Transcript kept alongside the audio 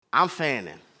I'm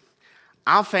fanning.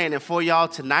 I'm fanning for y'all.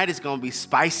 Tonight is going to be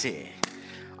spicy.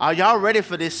 Are y'all ready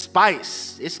for this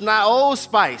spice? It's not Old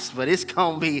Spice, but it's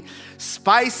going to be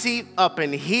spicy up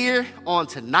in here on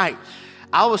tonight.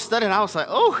 I was studying. I was like,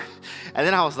 oh. And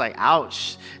then I was like,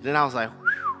 ouch. Then I was like,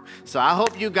 whew. So I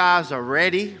hope you guys are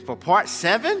ready for part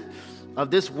 7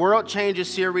 of this World Changer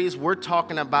series. We're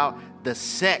talking about the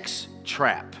sex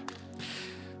trap.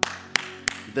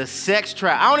 The sex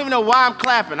trap. I don't even know why I'm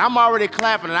clapping. I'm already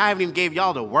clapping, and I haven't even gave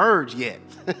y'all the words yet.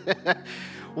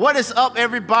 What is up,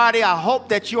 everybody? I hope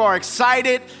that you are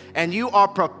excited and you are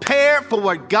prepared for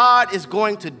what God is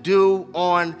going to do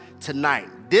on tonight.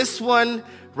 This one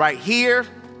right here,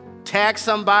 tag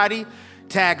somebody,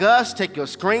 tag us, take your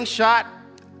screenshot.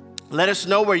 Let us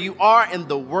know where you are in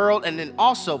the world. And then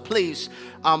also, please,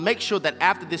 make sure that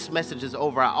after this message is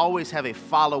over, I always have a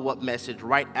follow-up message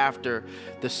right after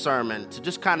the sermon to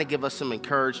just kind of give us some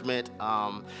encouragement.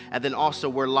 And then also,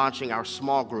 we're launching our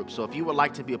small group. So if you would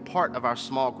like to be a part of our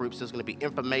small groups, there's going to be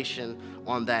information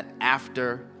on that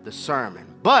after the sermon.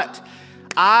 But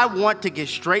I want to get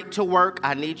straight to work.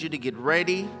 I need you to get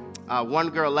ready. One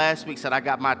girl last week said, I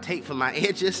got my tape for my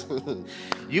edges.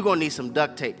 You're going to need some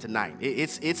duct tape tonight.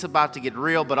 It's about to get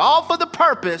real, but all for the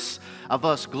purpose of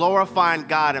us glorifying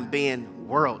God and being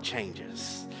world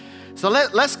changers. So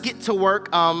let's get to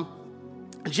work.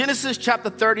 Genesis chapter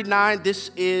 39,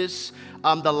 this is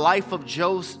the life of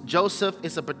Joseph.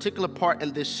 It's a particular part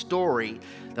in this story,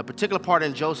 the particular part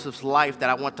in Joseph's life that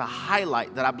I want to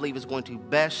highlight that I believe is going to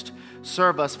best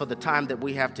serve us for the time that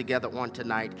we have together on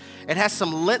tonight. It has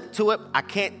some length to it. I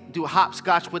can't do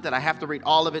hopscotch with it. I have to read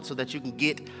all of it so that you can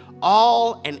get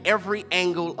all and every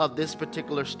angle of this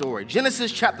particular story.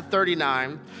 Genesis chapter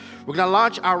 39, we're going to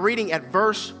launch our reading at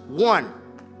verse 1.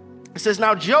 It says,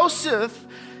 Now Joseph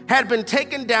had been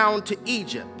taken down to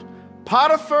Egypt.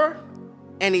 Potiphar,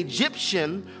 an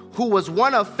Egyptian who was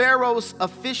one of Pharaoh's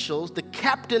officials, the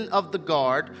captain of the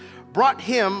guard, brought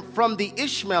him from the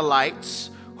Ishmaelites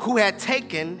who had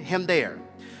taken him there.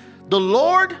 The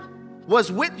Lord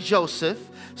was with Joseph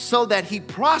so that he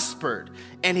prospered,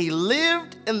 and he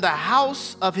lived in the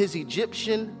house of his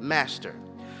Egyptian master.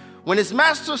 When his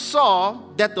master saw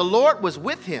that the Lord was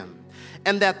with him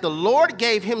and that the Lord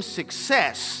gave him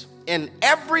success in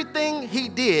everything he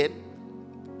did,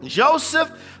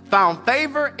 Joseph found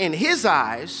favor in his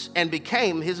eyes and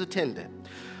became his attendant.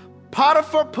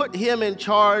 Potiphar put him in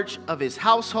charge of his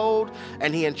household,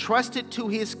 and he entrusted to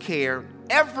his care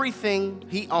everything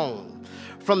he owned.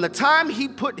 From the time he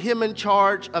put him in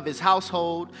charge of his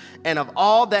household and of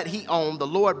all that he owned, the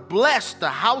Lord blessed the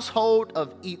household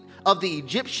of the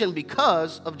Egyptian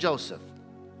because of Joseph.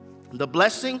 The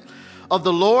blessing of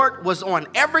the Lord was on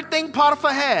everything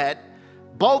Potiphar had,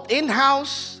 both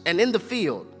in-house and in the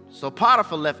field. So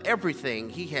Potiphar left everything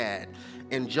he had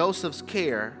in Joseph's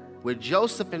care. With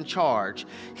Joseph in charge,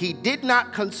 he did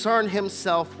not concern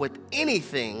himself with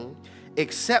anything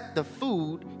except the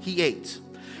food he ate.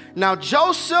 Now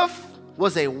Joseph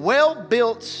was a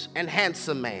well-built and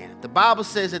handsome man. The Bible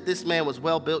says that this man was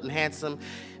well-built and handsome.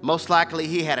 Most likely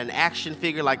he had an action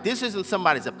figure. Like, this isn't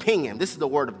somebody's opinion. This is the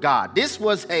word of God. This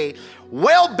was a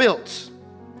well-built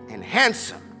and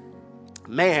handsome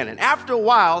man. And after a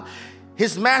while,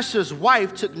 his master's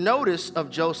wife took notice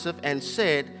of Joseph and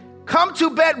said, Come to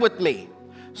bed with me.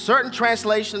 Certain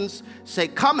translations say,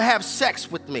 come have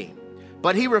sex with me.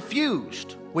 But he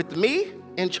refused. With me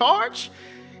in charge?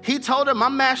 He told her, my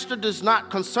master does not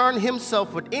concern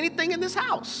himself with anything in this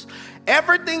house.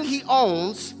 Everything he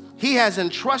owns, he has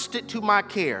entrusted to my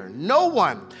care. No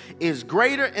one is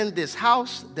greater in this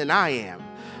house than I am.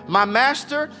 My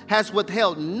master has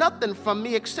withheld nothing from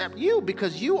me except you,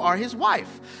 because you are his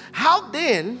wife. How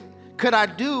then could I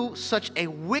do such a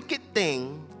wicked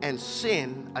thing and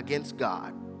sin against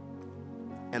God?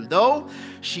 And though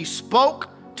she spoke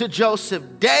to Joseph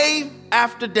day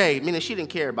after day, meaning she didn't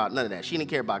care about none of that. She didn't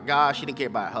care about God. She didn't care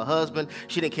about her husband.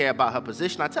 She didn't care about her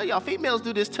position. I tell y'all, females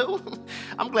do this too.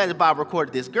 I'm glad that Bob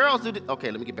recorded this. Girls do this.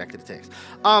 Okay, let me get back to the text.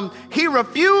 He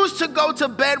refused to go to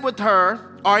bed with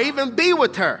her or even be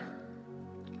with her.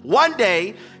 One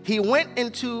day, he went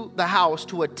into the house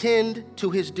to attend to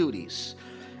his duties,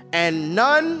 and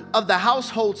none of the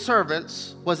household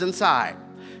servants was inside.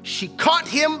 She caught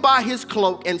him by his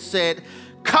cloak and said,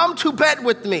 Come to bed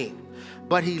with me.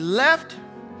 But he left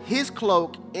his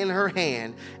cloak in her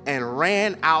hand and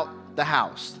ran out the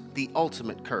house. The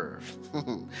ultimate curve.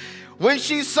 When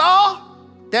she saw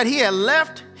that he had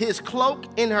left his cloak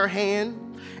in her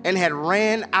hand and had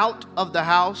ran out of the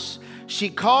house, she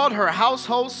called her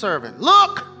household servant.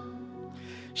 Look,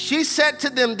 she said to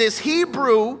them, this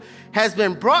Hebrew has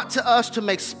been brought to us to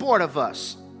make sport of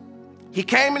us. He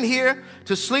came in here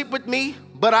to sleep with me,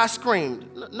 but I screamed.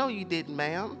 No, you didn't,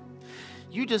 ma'am.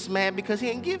 You just mad because he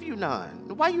didn't give you none.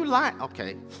 Why you lying?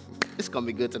 Okay, it's going to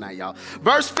be good tonight, y'all.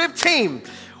 Verse 15,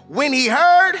 when he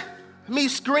heard me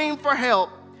scream for help,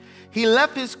 he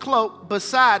left his cloak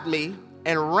beside me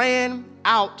and ran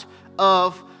out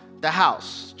of the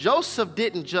house. Joseph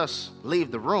didn't just leave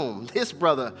the room. This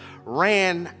brother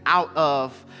ran out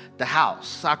of the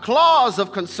house. Our clause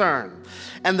of concern.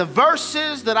 And the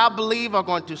verses that I believe are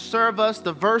going to serve us,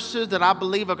 the verses that I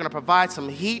believe are going to provide some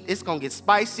heat, it's going to get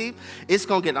spicy, it's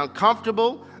going to get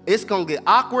uncomfortable, it's going to get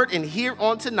awkward. And here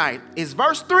on tonight is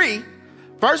verse 3,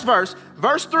 verse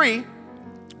 3,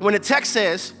 when the text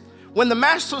says, when the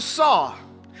master saw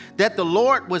that the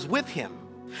Lord was with him,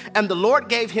 and the Lord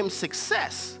gave him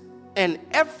success in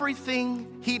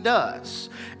everything he does.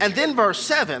 And then verse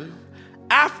 7,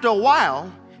 after a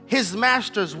while, his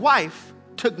master's wife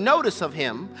took notice of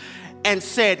him and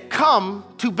said, come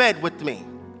to bed with me.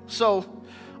 So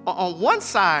on one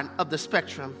side of the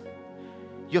spectrum,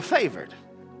 you're favored.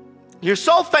 You're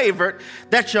so favored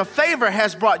that your favor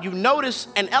has brought you notice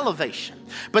and elevation.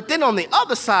 But then on the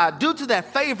other side, due to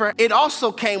that favor, it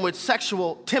also came with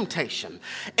sexual temptation.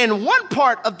 In one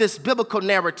part of this biblical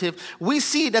narrative, we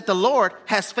see that the Lord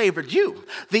has favored you.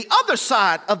 The other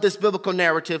side of this biblical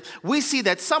narrative, we see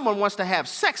that someone wants to have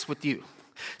sex with you.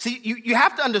 See, you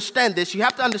have to understand this. You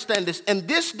have to understand this. In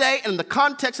this day, in the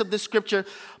context of this scripture,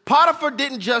 Potiphar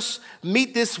didn't just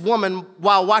meet this woman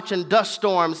while watching dust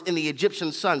storms in the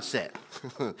Egyptian sunset.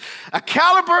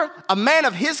 A man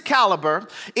of his caliber,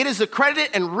 it is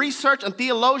accredited in research and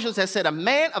theologians have said a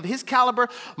man of his caliber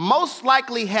most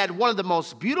likely had one of the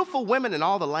most beautiful women in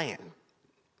all the land.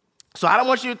 So I don't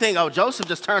want you to think, oh, Joseph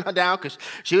just turned her down because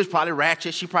she was probably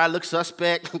ratchet. She probably looked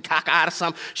suspect, cockeyed or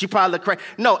something. She probably looked crazy.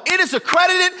 No, it is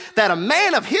accredited that a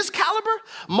man of his caliber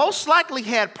most likely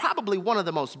had probably one of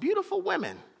the most beautiful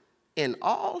women in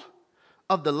all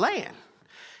of the land.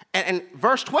 And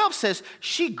verse 12 says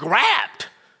she grabbed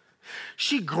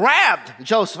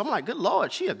Joseph. I'm like, good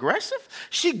Lord, she aggressive?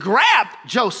 She grabbed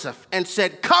Joseph and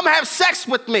said, come have sex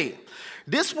with me.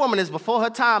 This woman is before her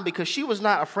time because she was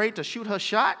not afraid to shoot her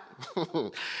shot.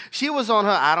 She was on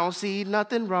her, I don't see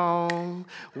nothing wrong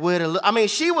with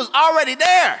she was already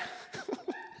there.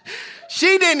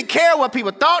 She didn't care what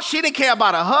people thought. She didn't care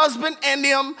about her husband and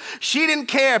them. She didn't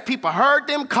care if people heard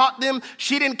them, caught them.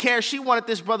 She didn't care. She wanted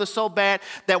this brother so bad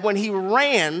that when he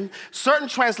ran, certain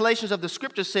translations of the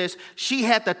scripture says she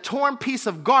had the torn piece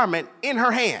of garment in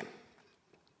her hand.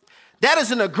 That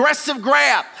is an aggressive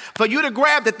grab. For you to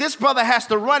grab that this brother has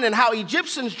to run, and how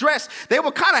Egyptians dress, they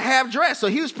were kind of half dressed. So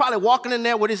he was probably walking in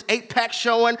there with his 8-pack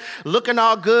showing, looking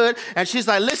all good. And she's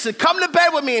like, listen, come to bed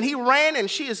with me. And he ran,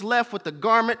 and she is left with the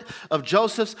garment of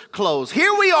Joseph's clothes.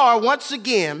 Here we are once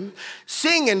again,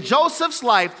 seeing in Joseph's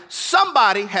life,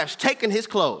 somebody has taken his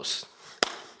clothes.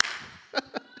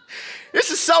 This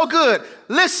is so good.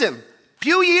 Listen,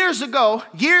 few years ago,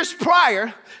 years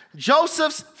prior,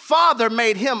 Joseph's father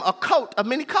made him a coat of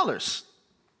many colors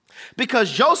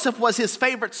because Joseph was his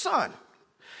favorite son.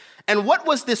 And what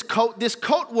was this coat? This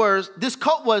coat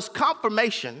was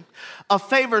confirmation of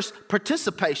favor's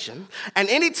participation. And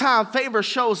anytime favor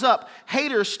shows up,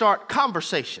 haters start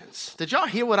conversations. Did y'all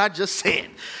hear what I just said?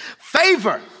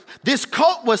 Favor. This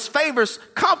coat was favor's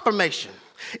confirmation.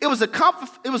 It was a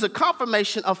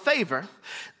confirmation of favor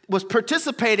was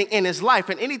participating in his life.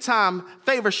 And anytime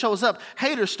favor shows up,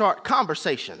 haters start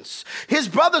conversations. His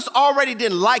brothers already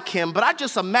didn't like him, but I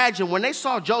just imagine when they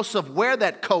saw Joseph wear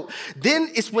that coat, then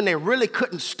it's when they really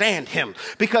couldn't stand him.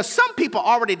 Because some people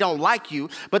already don't like you,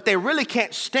 but they really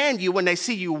can't stand you when they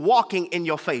see you walking in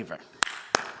your favor.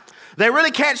 They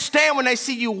really can't stand when they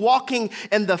see you walking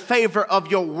in the favor of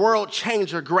your world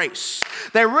changer grace.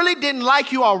 They really didn't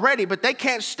like you already, but they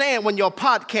can't stand when your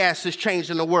podcast is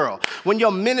changing the world, when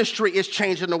your ministry is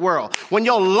changing the world, when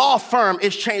your law firm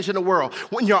is changing the world,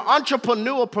 when your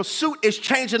entrepreneurial pursuit is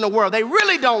changing the world. They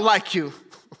really don't like you,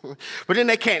 but then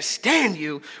they can't stand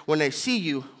you when they see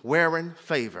you wearing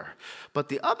favor. But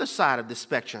the other side of the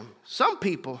spectrum, some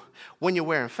people, when you're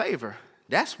wearing favor,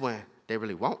 that's when they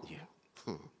really want you.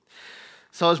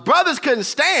 So his brothers couldn't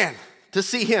stand to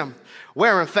see him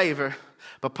wearing favor,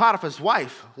 but Potiphar's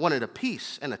wife wanted a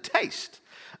piece and a taste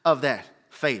of that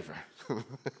favor.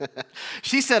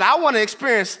 She said, I want to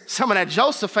experience some of that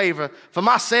Joseph favor for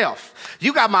myself.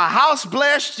 You got my house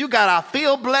blessed. You got our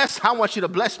field blessed. I want you to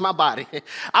bless my body.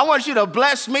 I want you to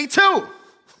bless me too.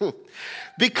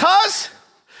 Because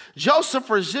Joseph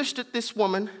resisted this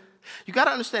woman, you got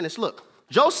to understand this. Look.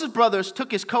 Joseph's brothers took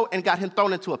his coat and got him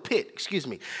thrown into a pit.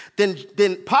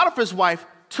 Then Potiphar's wife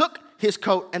took his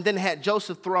coat and then had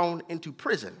Joseph thrown into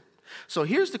prison. So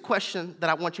here's the question that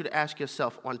I want you to ask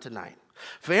yourself on tonight.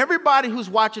 For everybody who's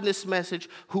watching this message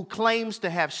who claims to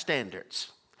have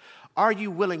standards, are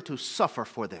you willing to suffer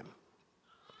for them?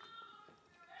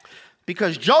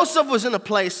 Because Joseph was in a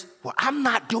place where I'm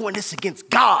not doing this against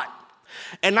God,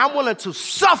 and I'm willing to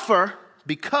suffer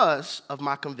because of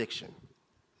my conviction.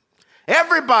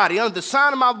 Everybody under the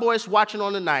sound of my voice watching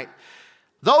on tonight,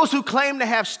 those who claim to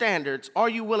have standards, are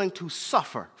you willing to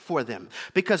suffer for them?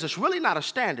 Because it's really not a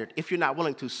standard if you're not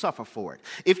willing to suffer for it.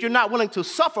 If you're not willing to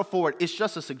suffer for it, it's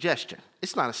just a suggestion.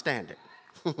 It's not a standard.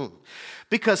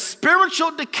 Because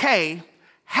spiritual decay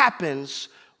happens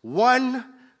one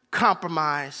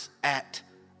compromise at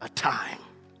a time.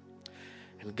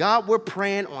 And God, we're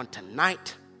praying on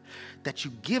tonight that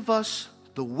you give us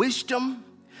the wisdom,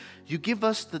 you give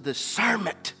us the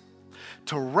discernment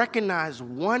to recognize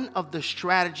one of the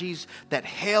strategies that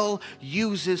hell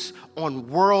uses on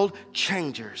world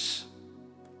changers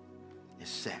is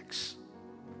sex.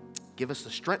 Give us the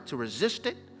strength to resist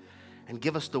it and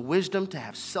give us the wisdom to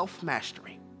have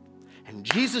self-mastery. In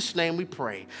Jesus' name we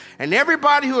pray. And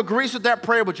everybody who agrees with that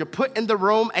prayer, would you put in the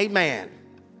room, amen.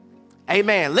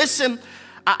 Amen. Listen,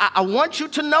 I want you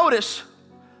to notice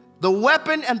the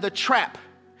weapon and the trap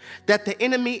that the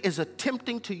enemy is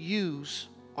attempting to use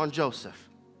on Joseph.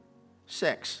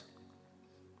 Sex.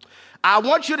 I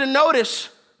want you to notice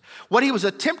what he was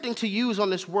attempting to use on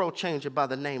this world changer by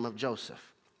the name of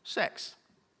Joseph. Sex.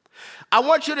 I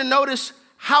want you to notice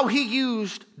how he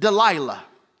used Delilah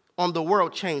on the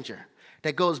world changer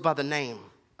that goes by the name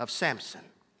of Samson.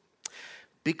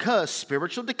 Because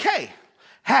spiritual decay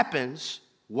happens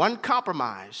one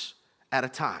compromise at a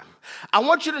time. I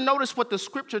want you to notice what the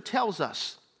scripture tells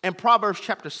us in Proverbs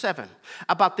chapter 7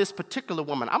 about this particular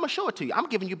woman. I'm going to show it to you. I'm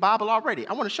giving you Bible already.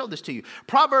 I want to show this to you.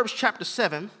 Proverbs chapter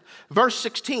 7, verse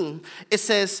 16, it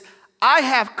says, I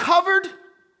have covered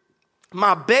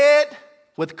my bed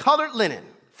with colored linen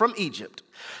from Egypt.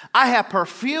 I have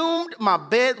perfumed my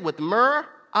bed with myrrh,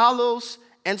 aloes,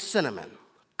 and cinnamon.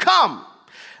 Come,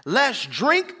 let's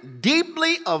drink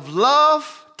deeply of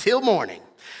love till morning.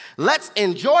 Let's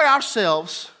enjoy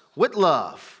ourselves with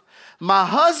love. My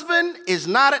husband is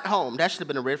not at home. That should have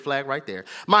been a red flag right there.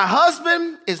 My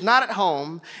husband is not at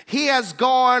home. He has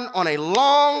gone on a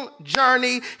long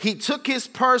journey. He took his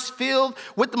purse filled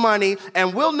with money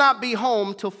and will not be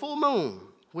home till full moon.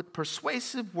 With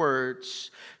persuasive words,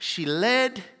 she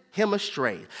led him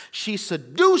astray. She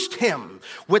seduced him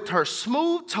with her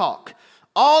smooth talk.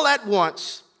 All at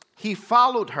once, he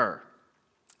followed her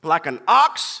like an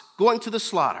ox going to the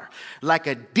slaughter, like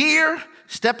a deer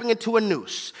stepping into a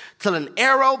noose, till an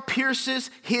arrow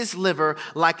pierces his liver,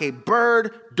 like a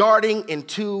bird darting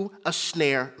into a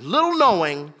snare, little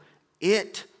knowing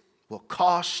it will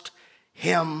cost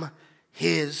him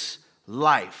his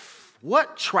life.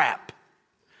 What trap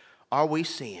are we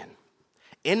seeing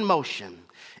in motion?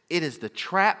 It is the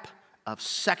trap of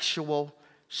sexual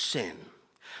sin.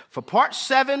 For part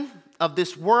 7 of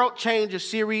this World Changer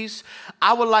series,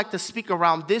 I would like to speak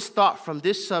around this thought from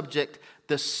this subject,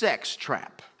 the sex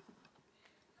trap.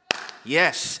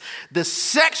 Yes, the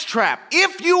sex trap.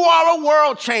 If you are a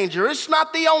world changer, it's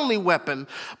not the only weapon,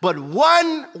 but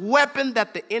one weapon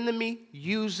that the enemy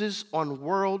uses on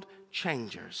world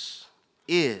changers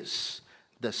is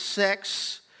the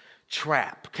sex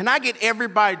trap. Can I get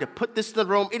everybody to put this in the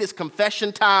room? It is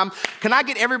confession time. Can I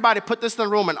get everybody to put this in the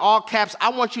room in all caps? I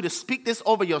want you to speak this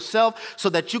over yourself so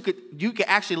that you can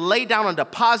actually lay down a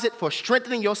deposit for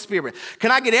strengthening your spirit.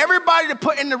 Can I get everybody to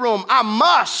put in the room, I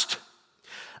must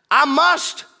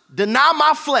deny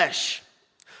my flesh.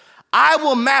 I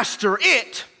will master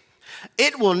it.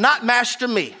 It will not master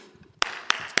me.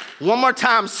 One more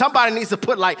time, somebody needs to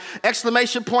put like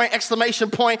exclamation point,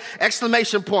 exclamation point,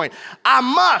 exclamation point. I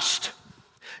must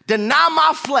deny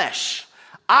my flesh.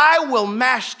 I will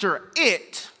master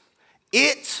it.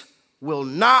 It will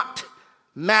not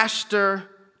master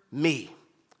me.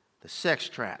 The sex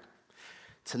trap.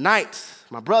 Tonight,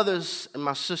 my brothers and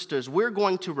my sisters, we're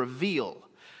going to reveal,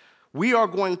 we are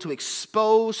going to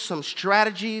expose some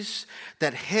strategies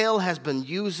that hell has been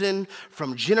using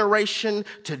from generation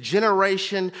to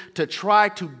generation to try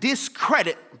to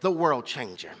discredit the world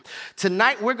changer.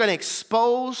 Tonight, we're going to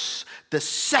expose the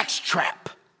sex trap.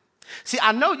 See,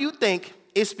 I know you think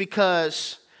it's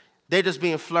because they're just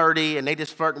being flirty and they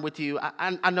just flirting with you.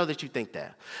 I know that you think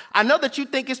that. I know that you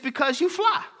think it's because you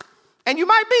fly, and you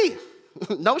might be.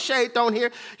 No shade thrown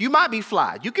here. You might be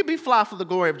fly. You could be fly for the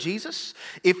glory of Jesus.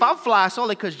 If I'm fly, it's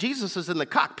only because Jesus is in the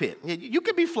cockpit. You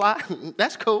could be fly.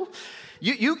 That's cool.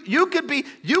 You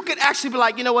could actually be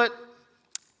like, you know what?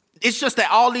 It's just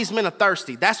that all these men are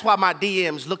thirsty. That's why my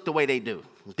DMs look the way they do.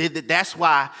 That's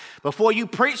why before you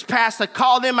preach, pastor,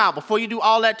 call them out. Before you do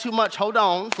all that too much, hold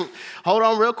on. Hold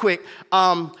on real quick.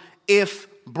 If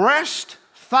breast,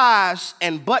 thighs,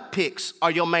 and butt pics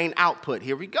are your main output,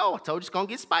 here we go. I told you it's going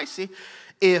to get spicy.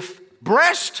 If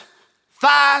breast,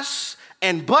 thighs,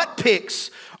 and butt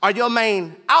pics are your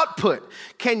main output,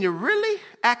 can you really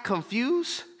act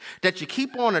confused that you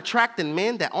keep on attracting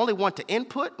men that only want to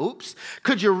input? Oops.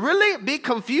 Could you really be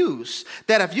confused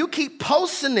that if you keep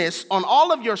posting this on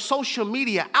all of your social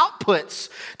media outputs,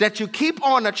 that you keep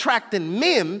on attracting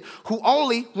men who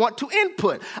only want to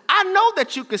input? I know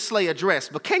that you can slay a dress,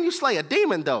 but can you slay a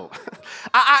demon though?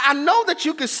 I know that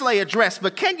you can slay a dress,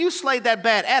 but can you slay that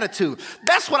bad attitude?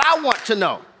 That's what I want to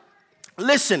know.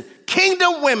 Listen,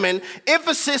 kingdom women,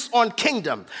 emphasis on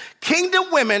kingdom. Kingdom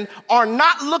women are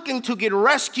not looking to get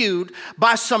rescued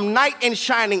by some knight in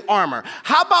shining armor.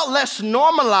 How about let's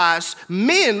normalize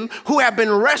men who have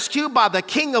been rescued by the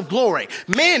King of Glory,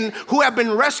 men who have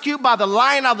been rescued by the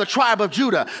Lion of the tribe of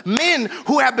Judah, men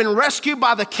who have been rescued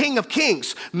by the King of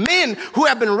Kings, men who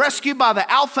have been rescued by the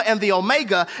Alpha and the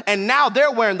Omega, and now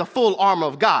they're wearing the full armor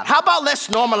of God. How about let's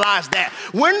normalize that?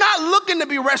 We're not looking to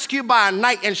be rescued by a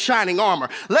knight in shining armor.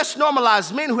 Let's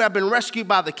normalize men who have been rescued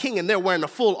by the King and they're wearing the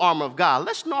full armor of God.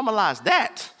 Let's normalize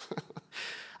that.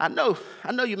 I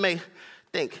know you may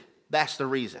think that's the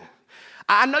reason.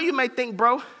 I know you may think,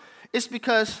 bro, it's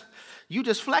because you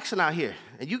just flexing out here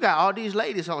and you got all these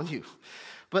ladies on you.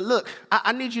 But look,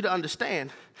 I need you to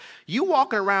understand, you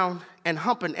walking around and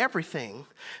humping everything,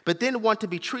 but then want to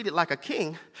be treated like a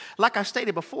king. Like I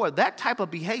stated before, that type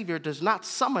of behavior does not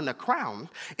summon a crown.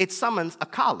 It summons a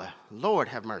collar. Lord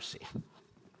have mercy.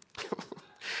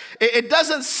 It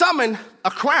doesn't summon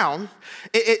a crown.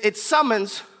 It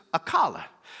summons a collar.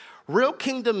 Real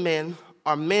kingdom men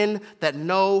are men that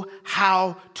know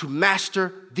how to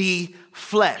master the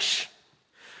flesh.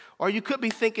 Or you could be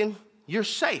thinking you're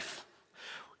safe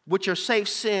with your safe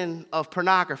sin of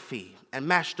pornography and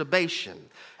masturbation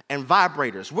and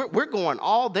vibrators. We're going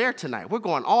all there tonight. We're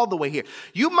going all the way here.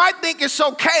 You might think it's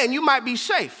okay and you might be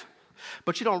safe,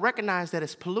 but you don't recognize that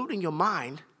it's polluting your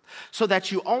mind so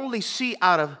that you only see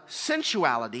out of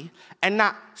sensuality and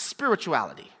not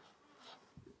spirituality.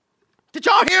 Did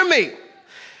y'all hear me?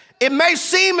 It may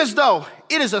seem as though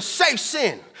it is a safe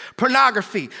sin,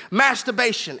 pornography,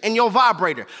 masturbation, and your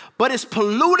vibrator, but it's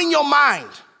polluting your mind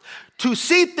to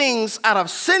see things out of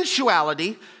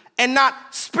sensuality and not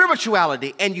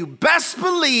spirituality. And you best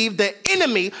believe the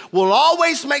enemy will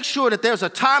always make sure that there's a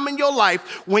time in your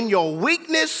life when your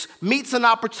weakness meets an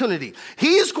opportunity.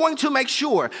 He is going to make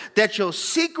sure that your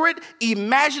secret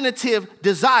imaginative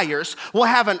desires will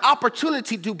have an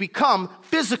opportunity to become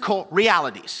physical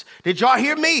realities. Did y'all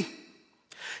hear me?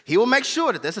 He will make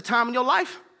sure that there's a time in your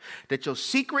life that your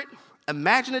secret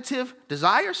imaginative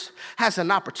desires has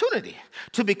an opportunity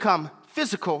to become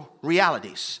physical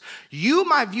realities. You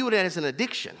might view it as an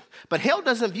addiction, but hell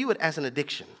doesn't view it as an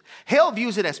addiction. Hell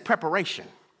views it as preparation.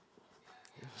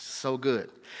 So good.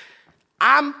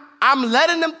 I'm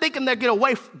letting them thinking they're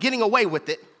getting away with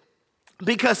it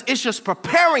because it's just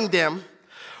preparing them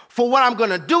for what I'm going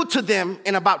to do to them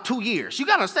in about 2 years. You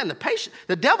got to understand,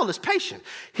 the devil is patient.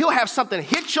 He'll have something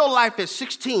hit your life at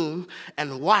 16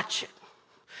 and watch it,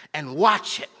 and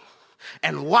watch it,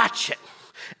 and watch it,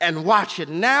 and watch it.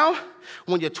 Now,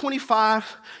 when you're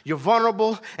 25, you're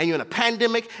vulnerable, and you're in a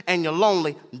pandemic, and you're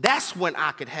lonely, that's when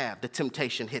I could have the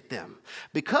temptation hit them.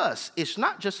 Because it's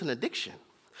not just an addiction.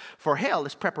 For hell,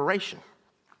 it's preparation.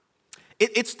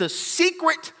 It's the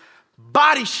secret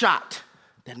body shot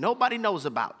that nobody knows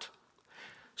about.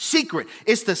 Secret.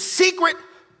 It's the secret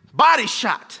body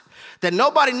shot that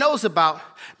nobody knows about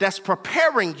that's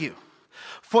preparing you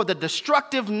for the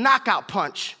destructive knockout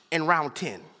punch in round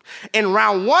 10. In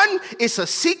round 1, it's a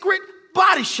secret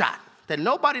body shot that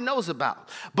nobody knows about,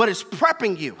 but it's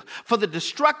prepping you for the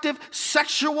destructive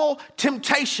sexual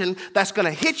temptation that's going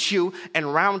to hit you in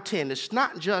round 10. It's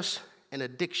not just an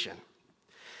addiction.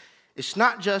 It's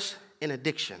not just an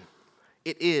addiction.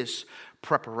 It is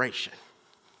preparation.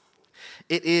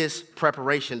 It is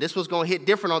preparation. This was going to hit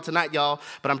different on tonight, y'all,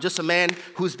 but I'm just a man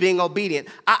who's being obedient.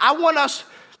 I want us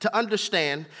to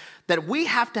understand that we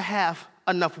have to have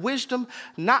enough wisdom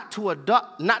not to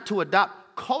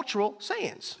adopt cultural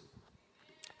sayings.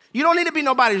 You don't need to be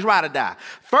nobody's ride or die.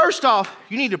 First off,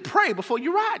 you need to pray before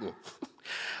you're riding.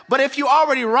 But if you're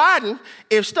already riding,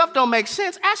 if stuff don't make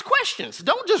sense, ask questions.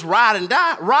 Don't just ride and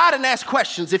die. Ride and ask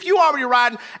questions. If you already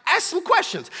riding, ask some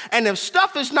questions. And if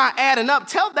stuff is not adding up,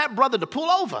 tell that brother to pull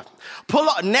over.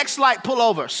 Next light, pull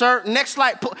over. Sir, next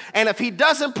light, pull. And if he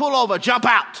doesn't pull over, jump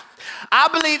out. I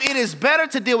believe it is better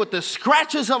to deal with the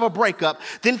scratches of a breakup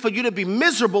than for you to be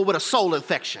miserable with a soul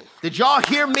infection. Did y'all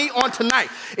hear me on tonight?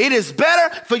 It is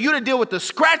better for you to deal with the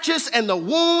scratches and the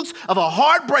wounds of a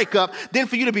hard breakup than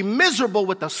for you to be miserable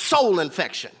with a soul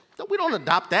infection. So we don't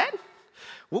adopt that.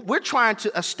 We're trying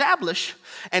to establish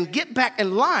and get back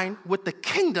in line with the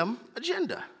kingdom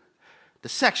agenda. The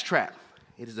sex trap.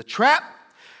 It is a trap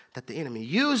that the enemy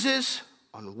uses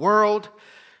on world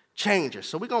changers.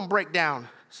 So we're going to break down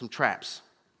some traps.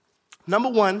 Number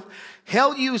one,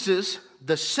 hell uses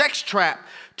the sex trap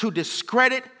to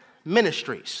discredit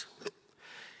ministries.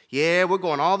 Yeah, we're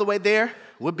going all the way there.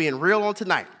 We're being real on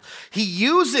tonight. He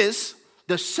uses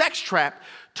the sex trap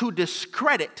to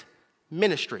discredit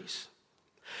ministries.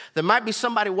 There might be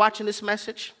somebody watching this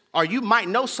message, or you might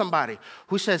know somebody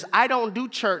who says, I don't do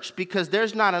church because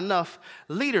there's not enough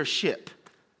leadership.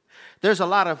 There's a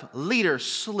lot of leader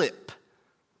slip.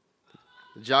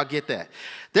 Did y'all get that?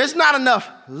 There's not enough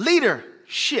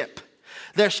leadership.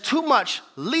 There's too much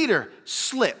leader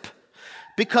slip.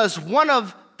 Because one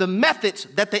of the methods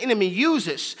that the enemy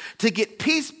uses to get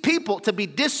people to be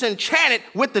disenchanted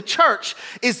with the church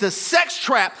is the sex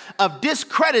trap of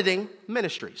discrediting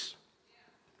ministries.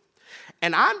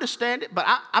 And I understand it, but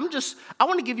I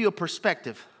want to give you a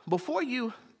perspective. Before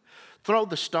you throw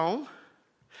the stone,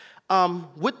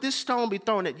 would this stone be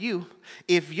thrown at you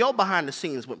if your behind the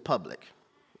scenes went public?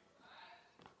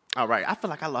 All right, I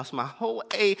feel like I lost my whole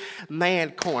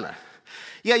amen corner.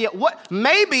 Yeah, what?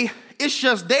 Maybe it's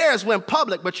just theirs went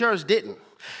public, but yours didn't.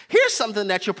 Here's something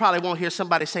that you probably won't hear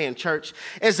somebody say in church.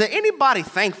 Is there anybody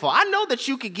thankful? I know that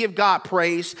you could give God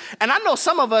praise, and I know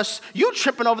some of us, you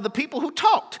tripping over the people who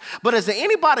talked. But is there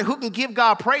anybody who can give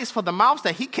God praise for the mouths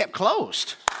that he kept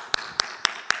closed?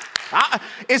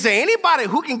 Is there anybody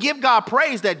who can give God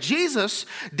praise that Jesus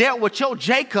dealt with your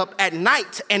Jacob at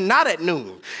night and not at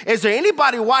noon? Is there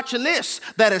anybody watching this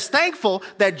that is thankful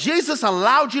that Jesus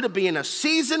allowed you to be in a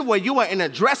season where you were in a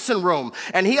dressing room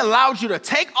and he allowed you to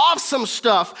take off some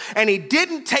stuff and he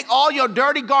didn't take all your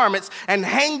dirty garments and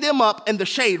hang them up in the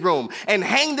shade room and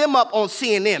hang them up on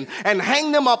CNN and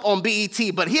hang them up on BET,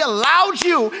 but he allowed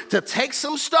you to take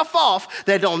some stuff off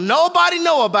that don't nobody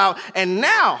know about, and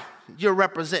now you're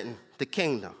representing the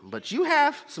kingdom. But you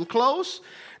have some clothes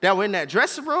that were in that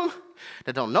dressing room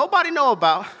that don't nobody know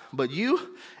about but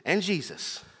you and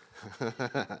Jesus.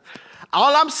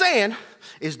 All I'm saying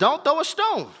is don't throw a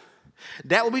stone.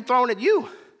 That will be thrown at you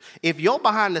if you're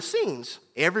behind the scenes,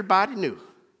 everybody knew.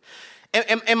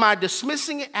 Am I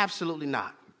dismissing it? Absolutely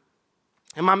not.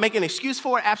 Am I making an excuse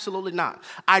for it? Absolutely not.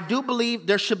 I do believe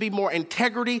there should be more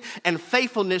integrity and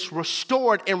faithfulness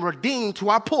restored and redeemed to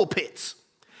our pulpits.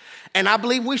 And I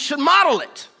believe we should model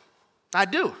it. I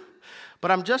do. But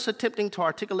I'm just attempting to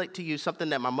articulate to you something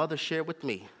that my mother shared with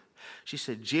me. She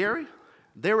said, Jerry,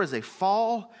 there is a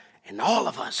fall in all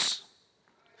of us.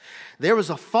 There is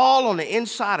a fall on the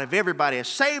inside of everybody. As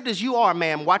saved as you are,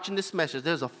 ma'am, watching this message,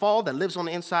 there's a fall that lives on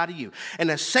the inside of you.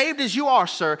 And as saved as you are,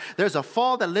 sir, there's a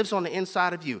fall that lives on the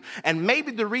inside of you. And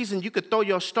maybe the reason you could throw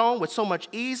your stone with so much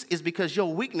ease is because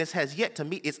your weakness has yet to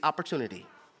meet its opportunity.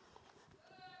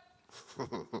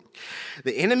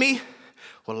 The enemy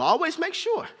will always make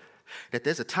sure that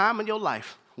there's a time in your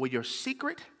life where your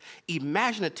secret,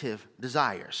 imaginative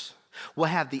desires will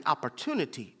have the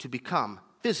opportunity to become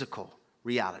physical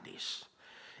realities.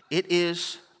 It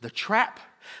is the trap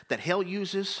that hell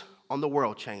uses on the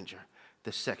world changer,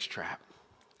 the sex trap.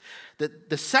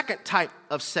 The second type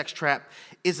of sex trap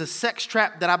is a sex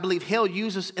trap that I believe hell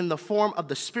uses in the form of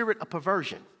the spirit of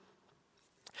perversion.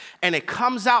 And it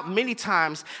comes out many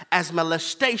times as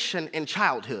molestation in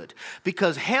childhood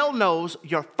because hell knows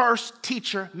your first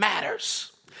teacher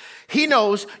matters. He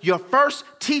knows your first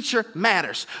teacher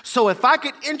matters. So if I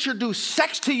could introduce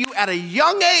sex to you at a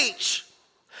young age,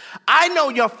 I know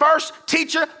your first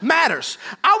teacher matters.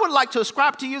 I would like to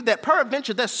ascribe to you that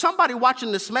peradventure there's somebody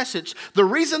watching this message. The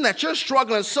reason that you're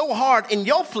struggling so hard in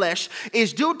your flesh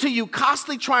is due to you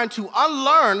constantly trying to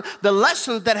unlearn the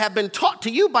lessons that have been taught to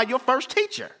you by your first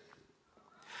teacher.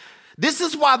 This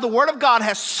is why the Word of God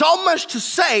has so much to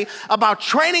say about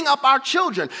training up our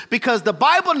children, because the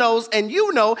Bible knows, and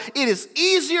you know, it is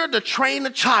easier to train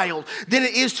a child than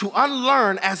it is to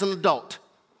unlearn as an adult.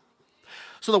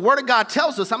 So the Word of God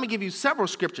tells us, I'm going to give you several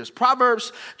scriptures.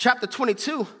 Proverbs chapter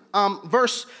 22,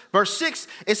 verse 6,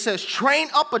 it says, train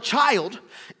up a child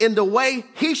in the way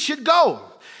he should go.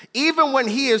 Even when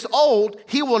he is old,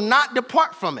 he will not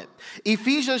depart from it.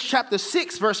 Ephesians chapter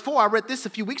 6, verse 4, I read this a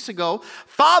few weeks ago.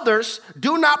 Fathers,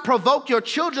 do not provoke your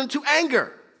children to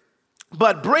anger,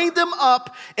 but bring them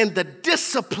up in the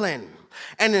discipline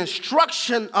and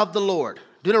instruction of the Lord.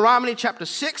 Deuteronomy chapter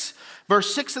 6,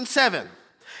 verse 6 and 7.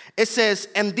 It says,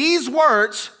 and these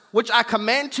words which I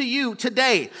command to you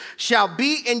today shall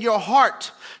be in your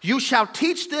heart. You shall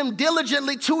teach them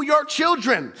diligently to your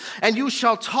children, and you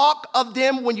shall talk of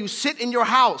them when you sit in your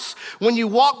house, when you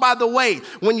walk by the way,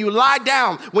 when you lie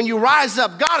down, when you rise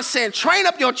up. God is saying, train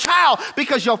up your child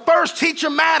because your first teacher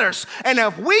matters. And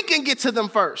if we can get to them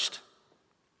first,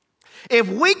 if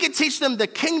we can teach them the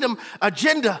kingdom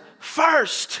agenda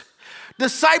first,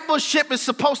 discipleship is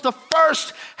supposed to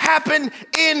first happen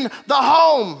in the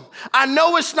home. I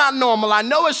know it's not normal. I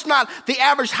know it's not the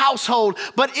average household,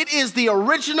 but it is the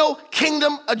original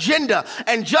kingdom agenda.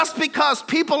 And just because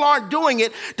people aren't doing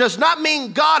it does not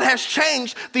mean God has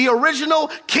changed the original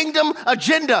kingdom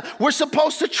agenda. We're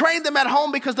supposed to train them at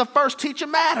home because the first teacher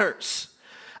matters.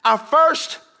 Our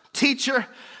first teacher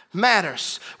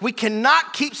matters. We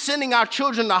cannot keep sending our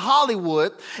children to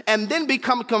Hollywood and then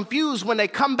become confused when they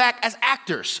come back as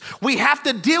actors. We have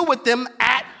to deal with them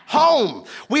at home.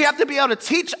 We have to be able to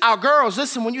teach our girls,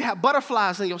 listen, when you have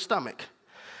butterflies in your stomach,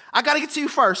 I got to get to you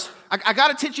first. I got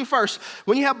to teach you first.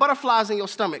 When you have butterflies in your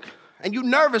stomach and you're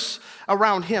nervous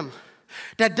around him,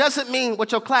 that doesn't mean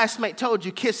what your classmate told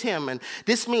you, kiss him, and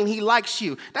this means he likes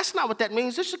you. That's not what that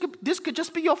means. This could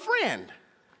just be your friend.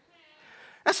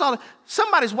 That's all.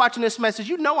 Somebody's watching this message.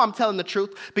 You know I'm telling the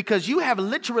truth because you have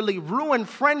literally ruined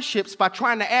friendships by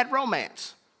trying to add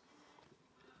romance.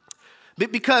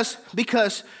 Because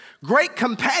great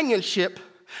companionship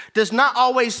does not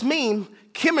always mean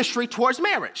chemistry towards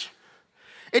marriage.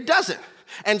 It doesn't.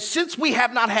 And since we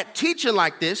have not had teaching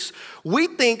like this, we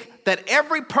think that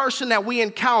every person that we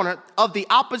encounter of the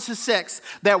opposite sex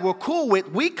that we're cool with,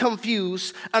 we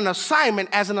confuse an assignment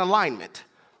as an alignment.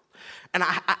 And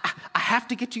I have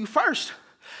to get to you first.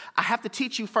 I have to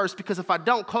teach you first because if I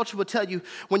don't, culture will tell you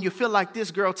when you feel like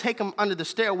this, girl, take him under the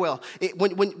stairwell.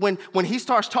 When he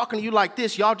starts talking to you like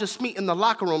this, y'all just meet in the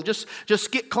locker room. Just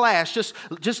skip class.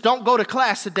 Just don't go to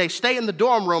class today. Stay in the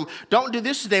dorm room. Don't do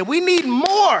this today. We need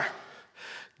more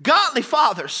godly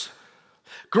fathers,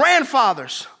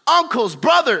 grandfathers, uncles,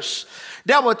 brothers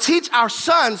that will teach our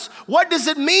sons what does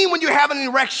it mean when you have an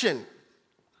erection.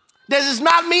 That does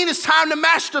not mean it's time to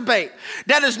masturbate.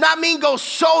 That does not mean go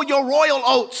sow your royal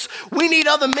oats. We need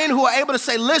other men who are able to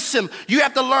say, listen, you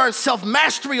have to learn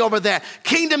self-mastery over that.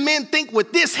 Kingdom men think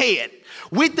with this head.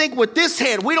 We think with this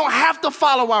head. We don't have to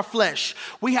follow our flesh.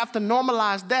 We have to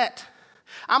normalize that.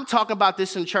 I'm talking about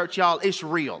this in church, y'all. It's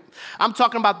real. I'm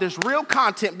talking about this real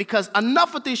content because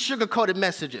enough with these sugar-coated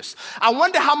messages. I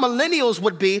wonder how millennials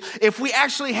would be if we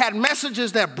actually had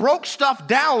messages that broke stuff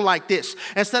down like this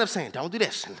instead of saying, don't do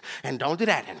this and don't do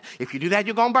that. And if you do that,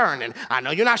 you're going to burn. And I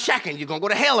know you're not shacking. You're going to go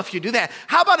to hell if you do that.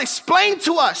 How about explain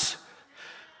to us?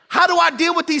 How do I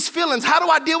deal with these feelings? How do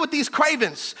I deal with these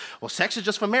cravings? Well, sex is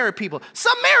just for married people.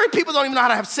 Some married people don't even know how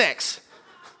to have sex.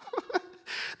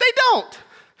 They don't.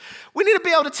 We need to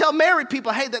be able to tell married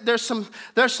people, hey, that there's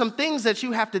some things that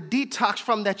you have to detox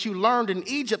from that you learned in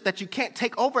Egypt that you can't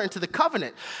take over into the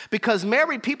covenant because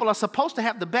married people are supposed to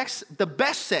have the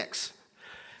best sex.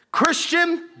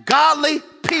 Christian, godly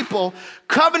people,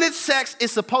 covenant sex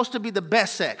is supposed to be the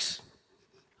best sex.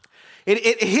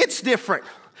 It hits different.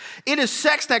 It is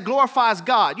sex that glorifies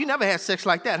God. You never had sex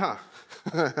like that, huh?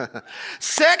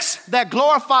 Sex that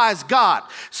glorifies God,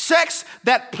 sex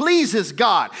that pleases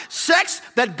God, sex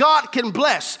that God can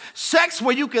bless, sex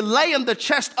where you can lay in the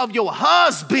chest of your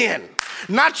husband,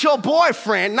 not your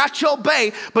boyfriend, not your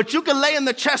bae, but you can lay in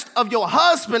the chest of your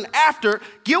husband after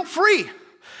guilt-free.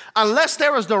 Unless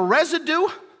there is the residue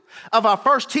of our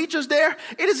first teachers there,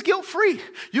 it is guilt-free.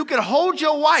 You can hold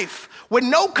your wife with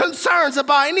no concerns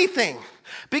about anything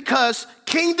because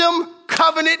kingdom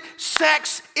covenant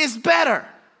sex is better.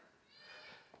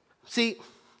 See,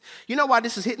 you know why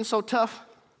this is hitting so tough?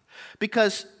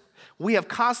 Because we have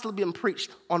constantly been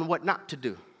preached on what not to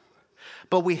do,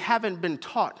 but we haven't been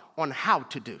taught on how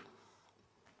to do.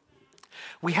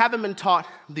 We haven't been taught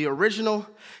the original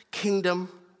kingdom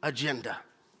agenda.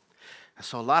 And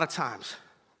so a lot of times,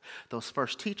 those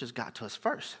first teachers got to us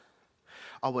first.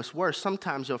 Or what's worse,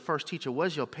 sometimes your first teacher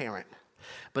was your parent,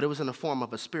 but it was in the form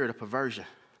of a spirit of perversion.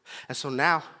 And so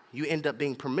now you end up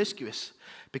being promiscuous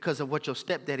because of what your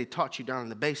stepdaddy taught you down in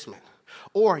the basement.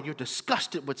 Or you're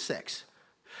disgusted with sex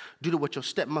due to what your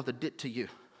stepmother did to you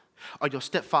or your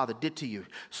stepfather did to you.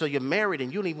 So you're married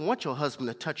and you don't even want your husband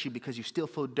to touch you because you still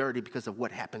feel dirty because of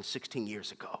what happened 16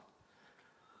 years ago.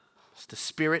 It's the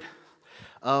spirit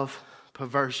of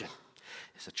perversion.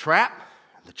 It's a trap.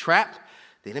 The trap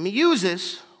the enemy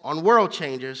uses on world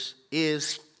changers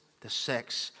is the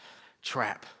sex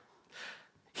trap.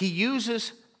 He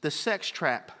uses the sex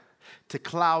trap to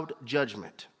cloud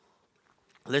judgment.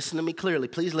 Listen to me clearly.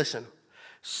 Please listen.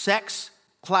 Sex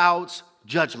clouds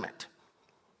judgment.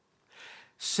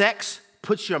 Sex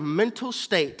puts your mental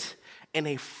state in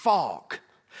a fog.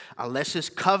 Unless it's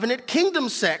covenant kingdom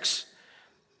sex,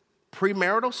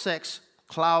 premarital sex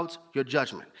clouds your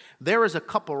judgment. There is a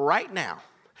couple right now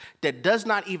that does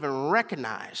not even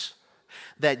recognize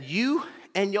that you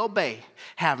and your bae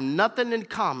have nothing in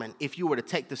common if you were to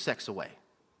take the sex away.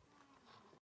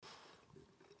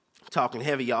 I'm talking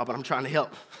heavy, y'all, but I'm trying to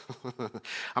help.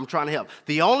 I'm trying to help.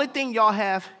 The only thing y'all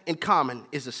have in common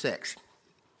is the sex.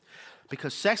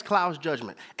 Because sex clouds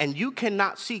judgment. And you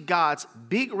cannot see God's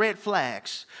big red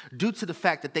flags due to the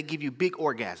fact that they give you big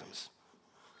orgasms.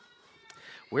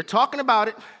 We're talking about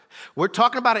it. We're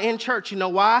talking about it in church. You know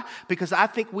why? Because I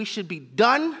think we should be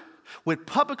done with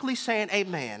publicly saying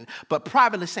amen, but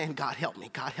privately saying, God help me,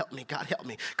 God help me, God help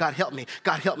me, God help me,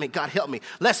 God help me, God help me.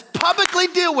 Let's publicly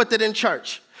deal with it in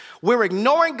church. We're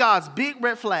ignoring God's big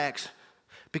red flags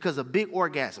because of big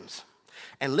orgasms.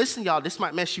 And listen, y'all, this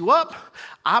might mess you up.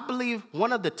 I believe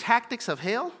one of the tactics of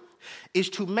hell is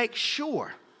to make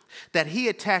sure that he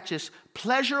attaches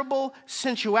pleasurable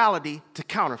sensuality to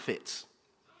counterfeits.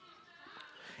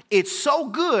 It's so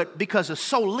good because it's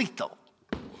so lethal.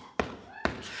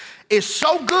 It's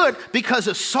so good because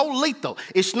it's so lethal.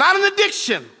 It's not an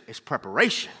addiction. It's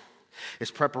preparation.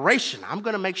 It's preparation. I'm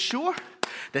going to make sure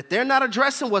that they're not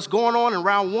addressing what's going on in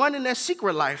round 1 in their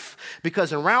secret life,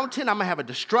 because in round 10, I'm going to have a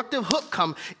destructive hook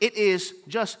come. It is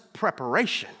just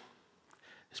preparation.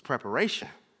 It's preparation.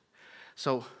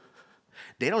 So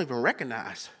they don't even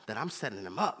recognize that I'm setting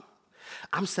them up.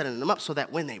 I'm setting them up so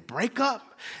that when they break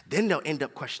up, then they'll end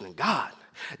up questioning God.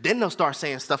 Then they'll start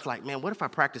saying stuff like, man, what if I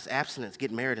practice abstinence,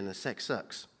 get married, and the sex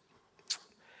sucks?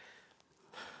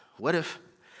 What if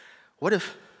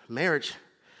marriage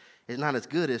is not as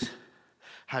good as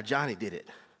how Johnny did it,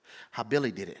 how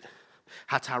Billy did it,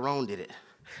 how Tyrone did it,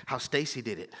 how Stacy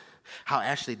did it, how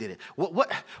Ashley did it?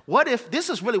 What if, this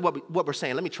is really what we're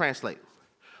saying. Let me translate.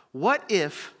 What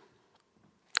if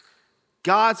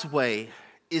God's way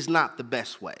is not the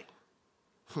best way?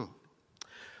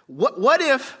 What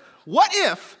if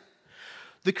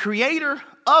the creator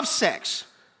of sex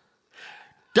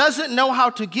doesn't know how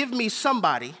to give me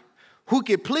somebody who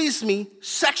could please me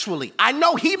sexually? I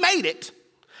know he made it,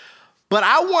 but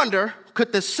I wonder,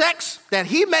 could the sex that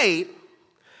he made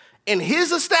in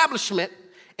his establishment,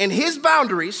 in his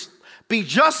boundaries, be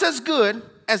just as good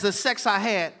as the sex I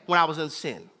had when I was in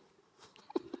sin?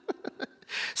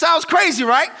 Sounds crazy,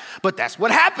 right? But that's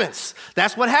what happens.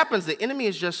 That's what happens. The enemy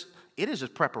is just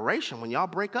preparation. When y'all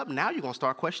break up, now you're going to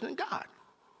start questioning God.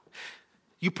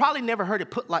 You probably never heard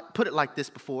it put it like this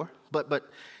before, but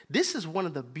this is one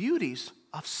of the beauties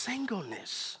of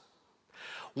singleness.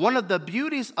 One of the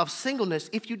beauties of singleness,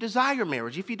 if you desire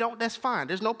marriage. If you don't, that's fine.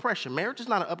 There's no pressure. Marriage is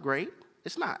not an upgrade.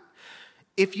 It's not.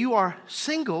 If you are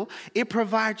single, it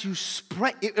provides you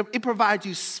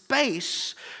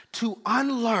space to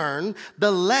unlearn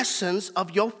the lessons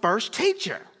of your first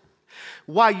teacher.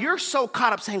 While you're so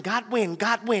caught up saying, God win,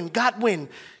 God win, God win,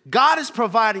 God is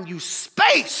providing you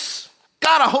space.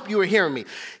 God, I hope you are hearing me.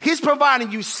 He's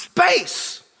providing you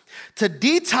space to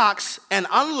detox and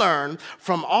unlearn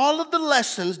from all of the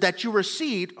lessons that you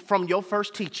received from your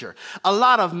first teacher. A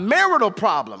lot of marital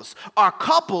problems are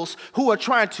couples who are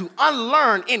trying to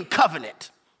unlearn in covenant.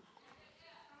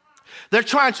 They're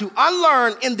trying to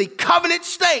unlearn in the covenant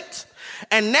state.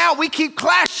 And now we keep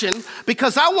clashing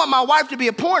because I want my wife to be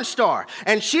a porn star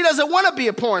and she doesn't want to be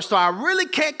a porn star. I really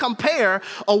can't compare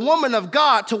a woman of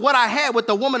God to what I had with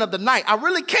the woman of the night. I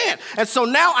really can't. And so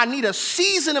now I need a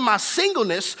season in my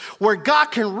singleness where God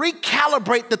can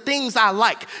recalibrate the things I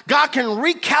like. God can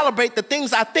recalibrate the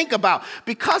things I think about.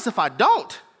 Because if I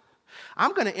don't,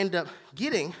 I'm going to end up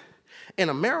getting in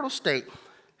a marital state,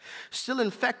 still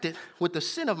infected with the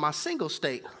sin of my single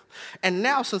state. And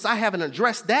now, since I haven't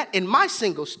addressed that in my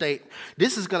single state,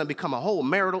 this is going to become a whole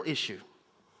marital issue.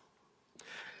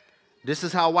 This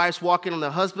is how wives walk in on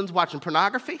their husbands watching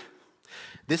pornography.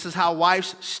 This is how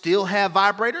wives still have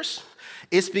vibrators.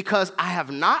 It's because I have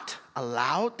not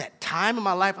allowed that time in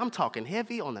my life. I'm talking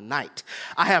heavy on the night.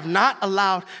 I have not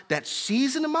allowed that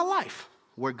season in my life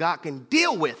where God can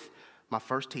deal with my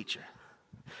first teacher.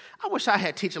 I wish I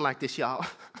had teaching like this, y'all.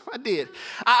 I did.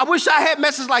 I wish I had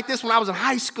messages like this when I was in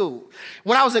high school.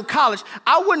 When I was in college,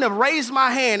 I wouldn't have raised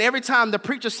my hand every time the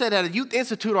preacher said at a youth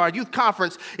institute or a youth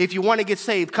conference, if you want to get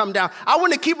saved, come down. I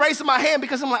wouldn't have keep raising my hand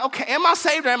because I'm like, okay, am I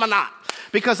saved or am I not?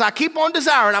 Because I keep on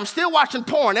desiring. I'm still watching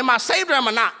porn. Am I saved or am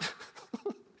I not?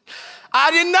 I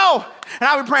didn't know. And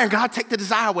I would be praying, God, take the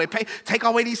desire away. Take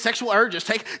away these sexual urges.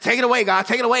 Take it away, God.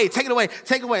 Take it away. Take it away.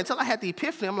 Take it away. Until I had the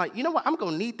epiphany. I'm like, you know what? I'm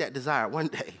going to need that desire one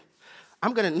day.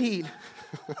 I'm going to need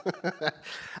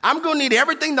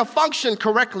everything to function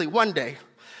correctly one day.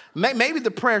 Maybe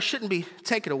the prayer shouldn't be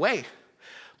take it away,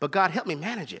 but God, help me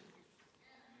manage it.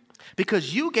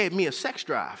 Because you gave me a sex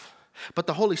drive, but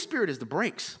the Holy Spirit is the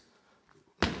brakes.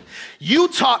 You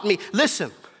taught me,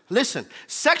 listen,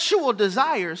 sexual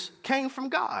desires came from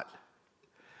God.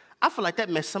 I feel like that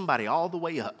messed somebody all the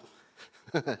way up.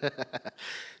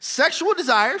 Sexual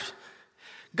desires,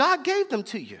 God gave them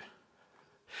to you.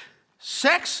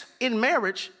 Sex in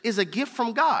marriage is a gift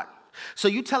from God. So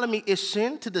you telling me it's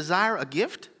sin to desire a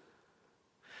gift?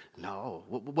 No,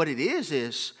 what it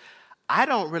is I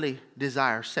don't really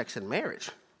desire sex in marriage.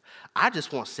 I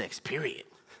just want sex, period.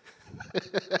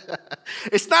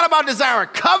 It's not about desiring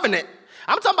covenant.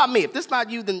 I'm talking about me. If this is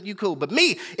not you, then you cool. But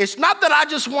me, it's not that I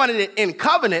just wanted it in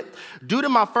covenant due to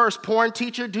my first porn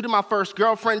teacher, due to my first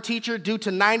girlfriend teacher, due to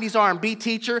 90s R&B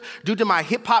teacher, due to my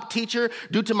hip hop teacher,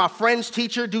 due to my friend's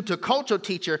teacher, due to cultural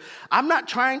teacher. I'm not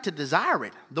trying to desire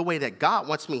it the way that God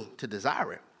wants me to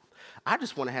desire it. I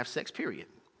just want to have sex, period.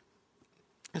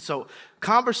 And so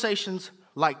conversations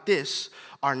like this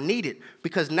are needed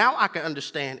because now I can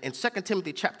understand in 2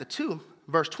 Timothy chapter 2,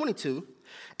 verse 22,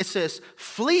 it says,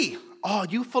 flee all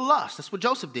youthful lust. That's what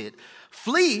Joseph did.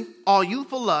 Flee all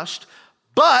youthful lust,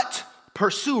 but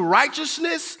pursue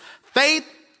righteousness, faith,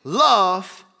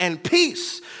 love, and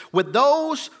peace with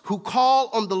those who call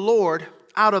on the Lord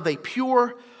out of a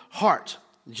pure heart.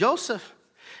 Joseph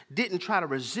didn't try to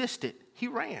resist it. He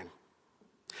ran.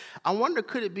 I wonder,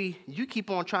 could it be you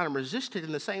keep on trying to resist it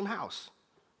in the same house?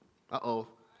 Uh-oh.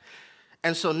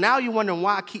 And so now you're wondering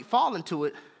why I keep falling to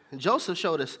it. Joseph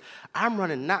showed us, I'm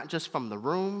running not just from the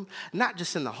room, not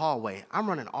just in the hallway. I'm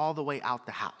running all the way out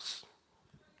the house.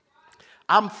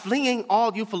 I'm fleeing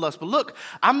all youthful lust. But look,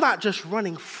 I'm not just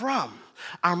running from,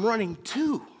 I'm running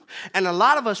to. And a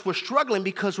lot of us, we're struggling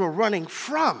because we're running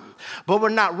from, but we're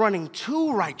not running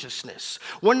to righteousness.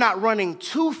 We're not running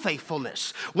to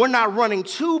faithfulness. We're not running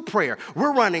to prayer.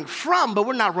 We're running from, but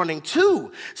we're not running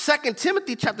to. 2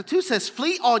 Timothy chapter 2 says,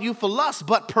 flee all youthful lust,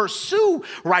 but pursue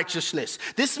righteousness.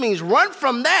 This means run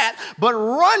from that, but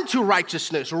run to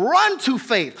righteousness, run to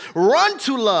faith, run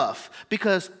to love,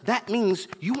 because that means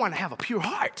you want to have a pure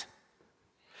heart.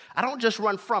 I don't just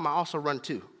run from, I also run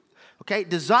to. Okay,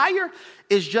 desire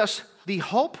is just the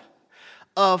hope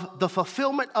of the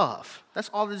fulfillment of. That's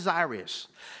all the desire is.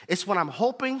 It's when I'm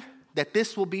hoping that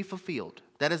this will be fulfilled.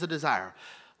 That is a desire.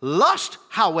 Lust,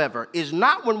 however, is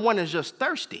not when one is just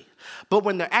thirsty, but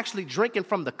when they're actually drinking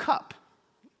from the cup.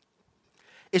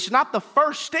 It's not the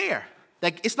first stare.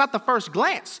 It's not the first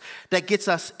glance that gets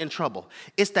us in trouble.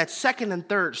 It's that second and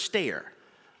third stare.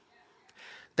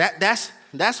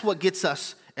 That's what gets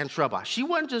us in trouble. She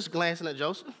wasn't just glancing at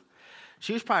Joseph.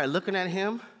 She was probably looking at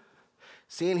him,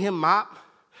 seeing him mop.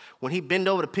 When he bent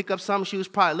over to pick up something, she was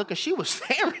probably looking. She was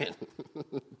staring.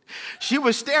 She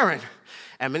was staring.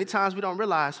 And many times we don't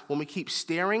realize when we keep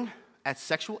staring at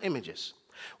sexual images,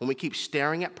 when we keep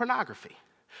staring at pornography,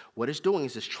 what it's doing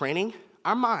is it's training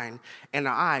our mind and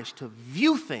our eyes to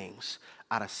view things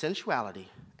out of sensuality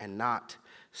and not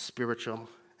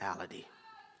spirituality.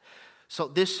 So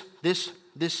this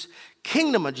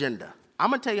kingdom agenda, I'm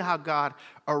going to tell you how God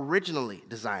originally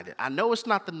designed it. I know it's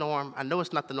not the norm,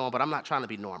 but I'm not trying to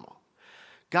be normal.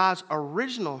 God's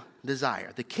original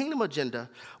desire, the kingdom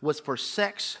agenda, was for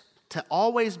sex to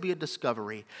always be a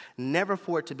discovery, never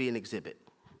for it to be an exhibit.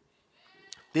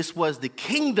 This was the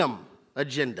kingdom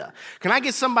agenda. Can I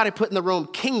get somebody put in the room,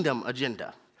 kingdom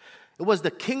agenda? It was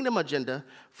the kingdom agenda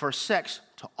for sex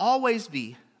to always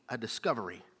be a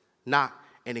discovery, not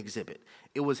an exhibit.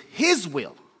 It was his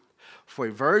will for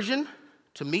a virgin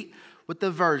to meet with the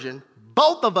virgin.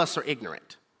 Both of us are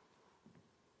ignorant.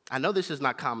 I know this is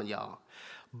not common, y'all.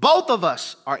 Both of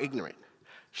us are ignorant.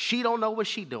 She don't know what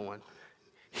she doing.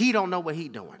 He don't know what he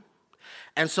doing.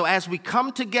 And so as we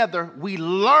come together, we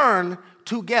learn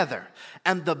together.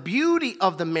 And the beauty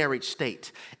of the marriage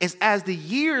state is as the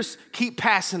years keep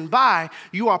passing by,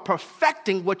 you are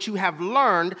perfecting what you have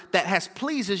learned that has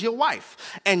pleases your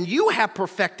wife. And you have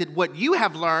perfected what you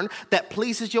have learned that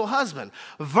pleases your husband.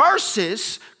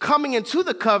 Versus coming into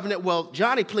the covenant, well,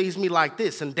 Johnny pleased me like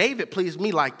this, and David pleased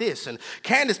me like this, and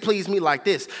Candace pleased me like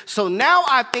this. So now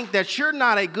I think that you're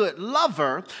not a good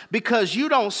lover because you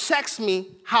don't sex me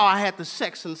how I had to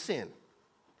sex and sin.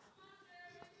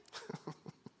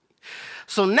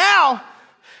 So now,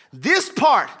 this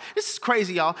part, this is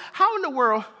crazy, y'all. How in the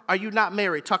world are you not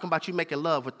married talking about you making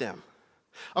love with them?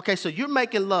 Okay, so you're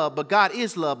making love, but God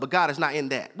is love, but God is not in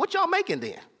that. What y'all making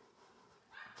then?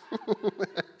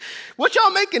 What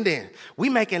y'all making then? We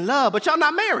making love, but y'all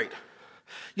not married.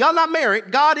 Y'all not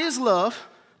married. God is love,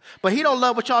 but he don't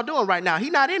love what y'all doing right now. He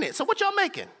not in it. So what y'all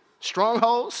making?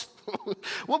 Strongholds?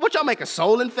 What y'all making?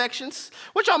 Soul infections?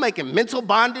 What y'all making? Mental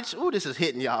bondage? Ooh, this is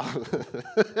hitting y'all.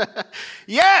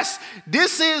 Yes,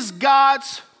 this is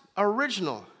God's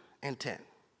original intent.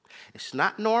 It's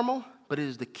not normal, but it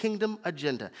is the kingdom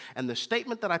agenda. And the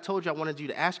statement that I told you I wanted you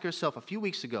to ask yourself a few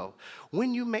weeks ago,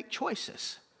 when you make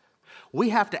choices, we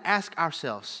have to ask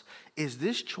ourselves, is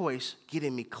this choice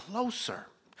getting me closer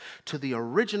to the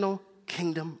original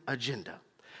kingdom agenda?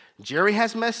 Jerry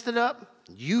has messed it up.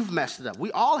 You've messed it up.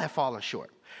 We all have fallen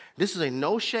short. This is a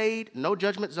no shade, no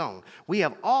judgment zone. We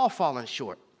have all fallen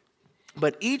short.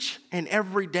 But each and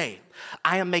every day,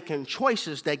 I am making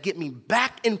choices that get me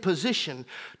back in position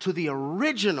to the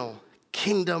original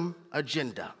kingdom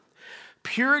agenda.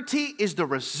 Purity is the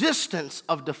resistance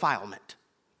of defilement.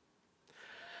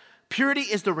 Purity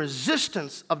is the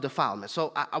resistance of defilement.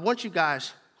 So I want you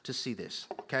guys to see this,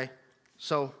 okay?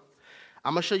 So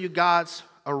I'm going to show you God's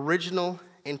original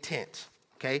intent,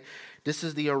 okay? This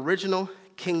is the original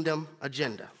kingdom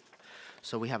agenda.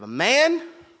 So we have a man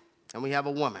and we have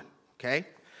a woman, okay?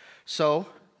 So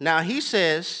now he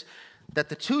says that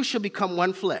the two should become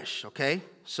one flesh, okay?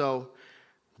 So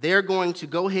they're going to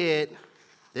go ahead,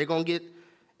 they're going to get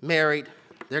married,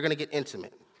 they're going to get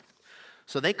intimate.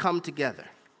 So they come together.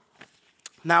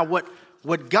 Now,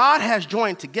 what God has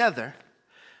joined together,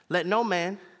 let no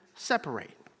man separate.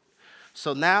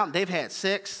 So now they've had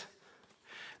sex,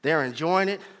 they're enjoying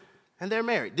it, and they're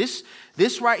married.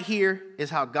 This right here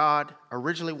is how God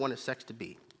originally wanted sex to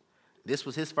be. This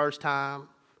was his first time.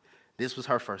 This was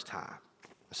her first time.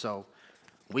 So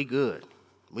we good.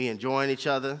 We enjoying each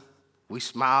other. We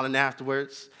smiling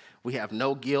afterwards. We have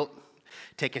no guilt.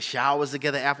 Taking showers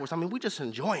together afterwards. I mean, we just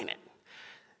enjoying it.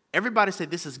 Everybody said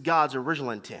this is God's original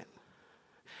intent.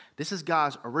 This is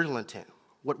God's original intent.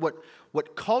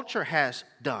 What culture has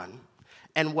done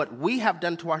and what we have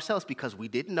done to ourselves because we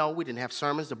didn't know, we didn't have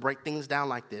sermons to break things down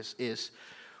like this, is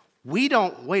we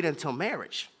don't wait until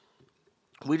marriage.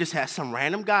 We just have some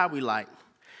random guy we like.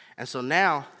 And so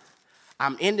now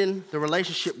I'm ending the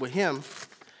relationship with him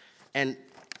and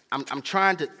I'm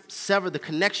trying to sever the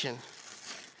connection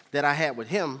that I had with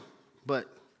him, but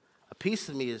a piece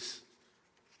of me is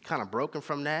kind of broken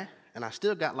from that, and I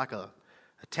still got like a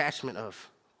attachment of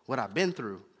what I've been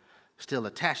through still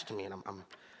attached to me, and I'm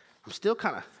still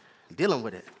kind of dealing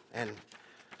with it, and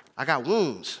I got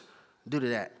wounds due to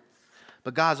that.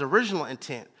 But God's original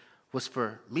intent was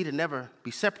for me to never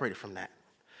be separated from that.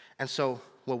 And so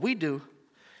what we do,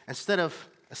 instead of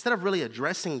really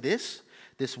addressing this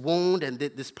wound and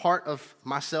this part of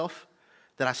myself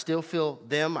that I still feel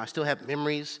them, I still have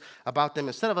memories about them,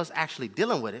 instead of us actually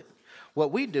dealing with it,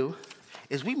 what we do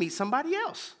is we meet somebody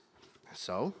else.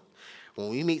 So when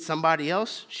we meet somebody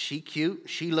else, she cute,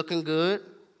 she looking good,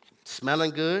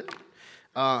 smelling good.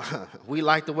 We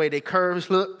like the way their curves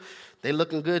look. They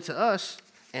looking good to us,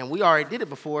 and we already did it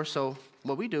before. So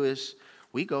what we do is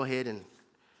we go ahead and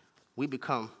we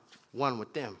become one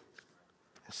with them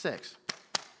in sex.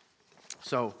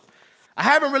 So I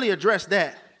haven't really addressed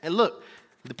that. And look,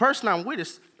 the person I'm with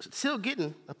is still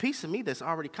getting a piece of me that's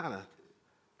already kind of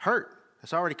hurt.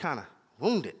 It's already kind of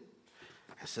wounded.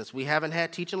 And since we haven't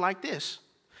had teaching like this,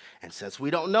 and since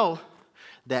we don't know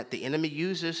that the enemy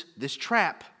uses this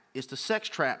trap, it's the sex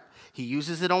trap, he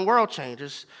uses it on world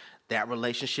changers, that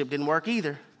relationship didn't work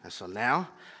either. And so now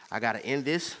I got to end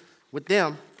this with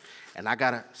them, and I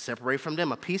got to separate from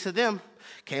them. A piece of them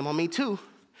came on me too,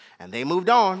 and they moved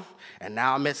on, and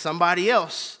now I met somebody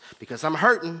else because I'm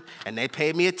hurting, and they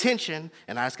paid me attention,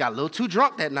 and I just got a little too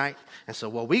drunk that night. And so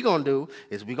what we're going to do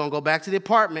is we're going to go back to the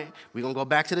apartment, we're going to go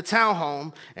back to the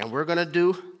townhome, and we're going to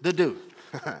do the do.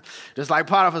 Just like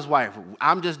Potiphar's wife.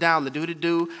 I'm just down to do the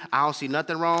do. I don't see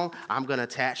nothing wrong. I'm going to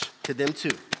attach to them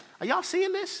too. Are y'all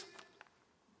seeing this?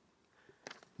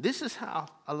 This is how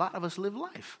a lot of us live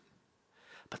life.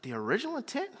 But the original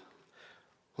intent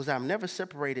was that I'm never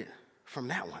separated from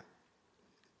that one.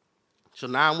 So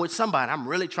now I'm with somebody. I'm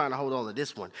really trying to hold on to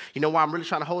this one. You know why I'm really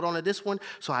trying to hold on to this one?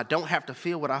 So I don't have to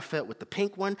feel what I felt with the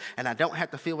pink one, and I don't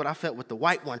have to feel what I felt with the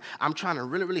white one. I'm trying to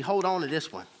really, really hold on to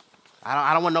this one.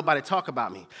 I don't want nobody to talk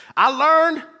about me. I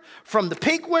learned from the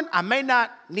pink one, I may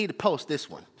not need to post this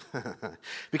one.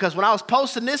 Because when I was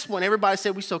posting this one, everybody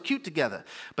said we're so cute together.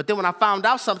 But then when I found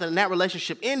out something and that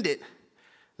relationship ended,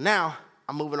 now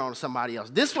I'm moving on to somebody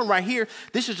else. This one right here,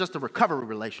 this is just a recovery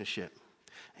relationship.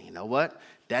 And you know what?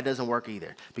 That doesn't work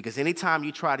either. Because anytime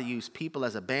you try to use people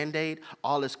as a Band-Aid,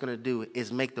 all it's going to do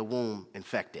is make the womb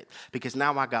infected. Because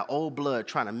now I got old blood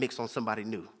trying to mix on somebody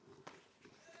new.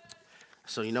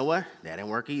 So you know what? That didn't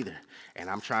work either. And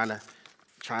I'm trying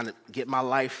to get my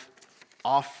life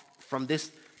off from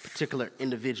this particular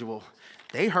individual.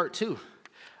 They hurt too.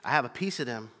 I have a piece of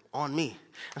them on me.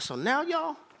 And so now,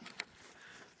 y'all,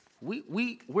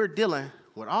 we're dealing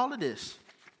with all of this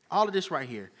right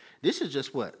here. This is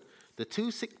just what? The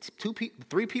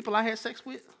three people I had sex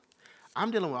with?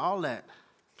 I'm dealing with all that.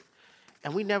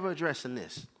 And we never addressing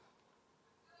this.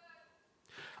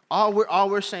 All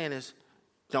we're saying is,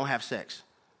 don't have sex.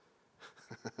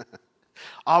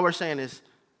 All we're saying is,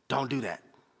 don't do that.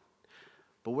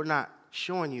 But we're not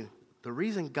showing you the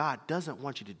reason God doesn't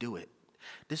want you to do it.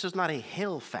 This is not a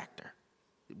hell factor.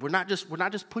 We're not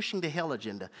just pushing the hell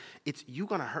agenda. It's you're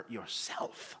going to hurt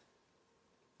yourself.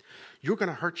 You're going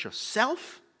to hurt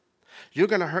yourself. You're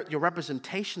going to hurt your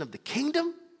representation of the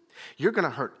kingdom. You're going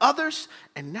to hurt others.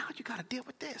 And now you got to deal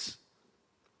with this.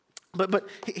 But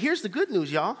here's the good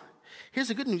news, y'all. Here's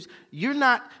the good news. You're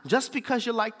not, just because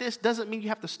you're like this doesn't mean you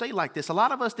have to stay like this. A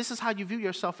lot of us, this is how you view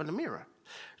yourself in the mirror.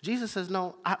 Jesus says,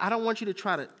 no, I don't want you to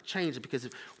try to change it, because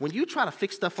when you try to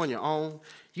fix stuff on your own,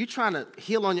 you're trying to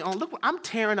heal on your own. Look, I'm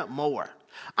tearing up more.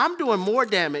 I'm doing more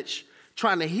damage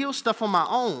trying to heal stuff on my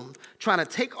own, trying to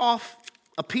take off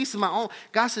a piece of my own.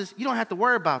 God says, you don't have to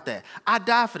worry about that. I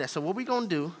died for that. So what we're going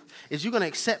to do is you're going to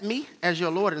accept me as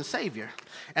your Lord and Savior,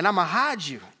 and I'm going to hide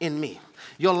you in me.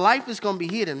 Your life is going to be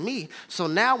hid in me. So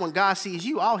now when God sees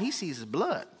you, all he sees is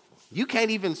blood. You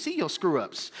can't even see your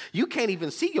screw-ups. You can't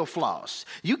even see your flaws.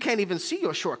 You can't even see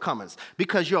your shortcomings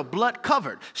because you're blood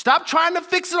covered. Stop trying to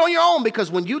fix it on your own,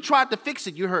 because when you tried to fix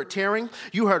it, you heard tearing,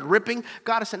 you heard ripping.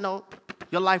 God has said, no,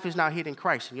 your life is now hid in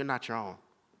Christ, and you're not your own.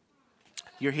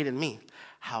 You're hid in me.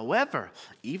 However,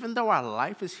 even though our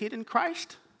life is hid in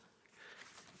Christ,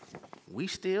 we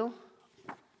still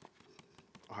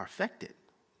are affected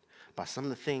by some of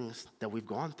the things that we've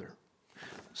gone through.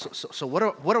 So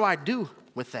what do I do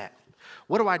with that?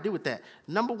 What do I do with that?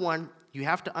 Number one, you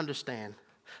have to understand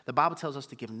the Bible tells us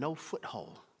to give no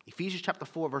foothold. Ephesians chapter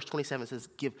 4, verse 27 says,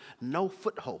 give no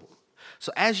foothold.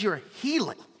 So as you're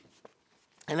healing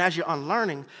and as you're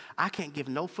unlearning, I can't give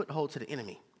no foothold to the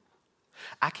enemy.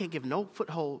 I can't give no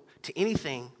foothold to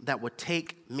anything that would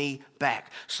take me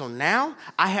back. So now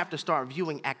I have to start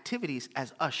viewing activities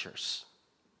as ushers.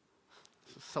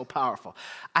 So powerful.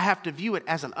 I have to view it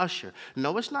as an usher.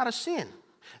 No, it's not a sin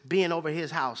being over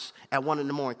his house at 1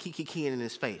 a.m, keying in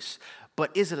his face.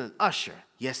 But is it an usher?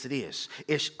 Yes, it is.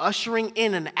 It's ushering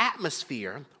in an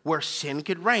atmosphere where sin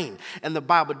could reign. And the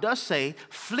Bible does say,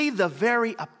 flee the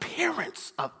very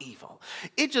appearance of evil.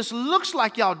 It just looks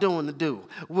like y'all doing the do,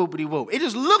 whoopity whoop. It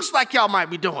just looks like y'all might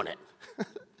be doing it.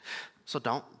 So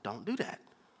don't do that.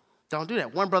 Don't do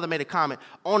that. One brother made a comment,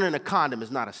 owning a condom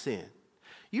is not a sin.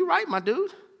 You're right, my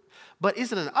dude. But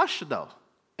is it an usher, though?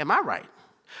 Am I right?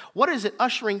 What is it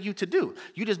ushering you to do?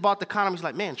 You just bought the condom. He's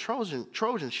like, man,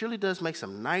 Trojan surely does make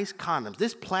some nice condoms.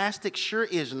 This plastic sure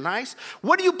is nice.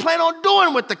 What do you plan on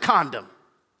doing with the condom?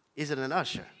 Is it an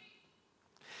usher?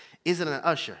 Is it an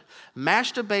usher?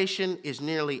 Masturbation is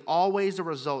nearly always the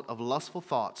result of lustful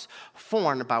thoughts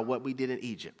formed by what we did in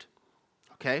Egypt.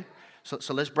 Okay?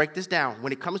 So let's break this down.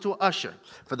 When it comes to an usher,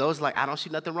 for those like, I don't see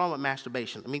nothing wrong with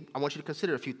masturbation. I want you to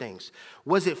consider a few things.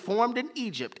 Was it formed in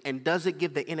Egypt, and does it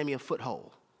give the enemy a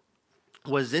foothold?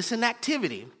 Was this an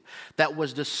activity that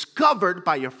was discovered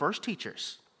by your first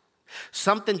teachers?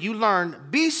 Something you learned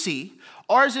BC,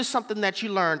 or is this something that you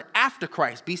learned after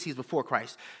Christ? BC is before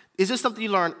Christ. Is this something you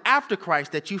learned after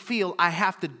Christ that you feel I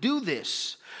have to do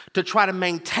this to try to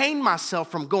maintain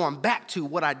myself from going back to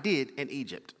what I did in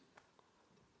Egypt?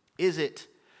 Is it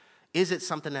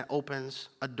something that opens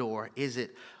a door? Is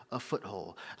it a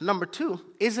foothold? Number two,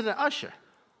 is it an usher?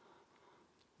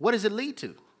 What does it lead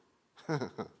to?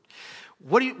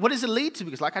 What does it lead to?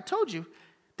 Because like I told you,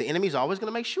 the enemy is always going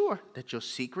to make sure that your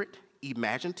secret,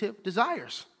 imaginative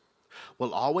desires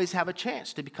will always have a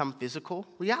chance to become physical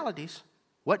realities.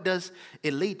 What does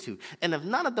it lead to? And if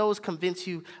none of those convince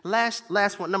you, last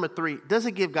one, number three, does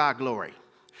it give God glory?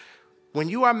 When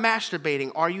you are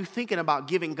masturbating, are you thinking about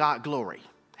giving God glory?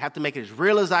 I have to make it as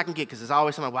real as I can get, because there's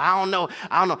always something, well, I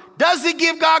don't know. Does it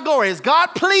give God glory? Is God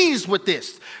pleased with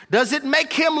this? Does it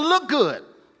make him look good?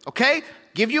 Okay?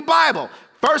 Give you Bible.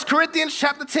 1 Corinthians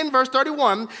chapter 10, verse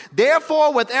 31.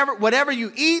 Therefore, whatever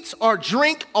you eat or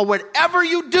drink or whatever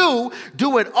you do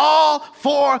it all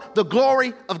for the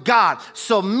glory of God.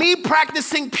 So me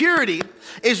practicing purity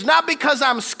is not because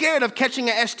I'm scared of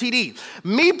catching an STD.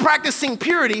 Me practicing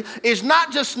purity is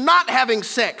not just not having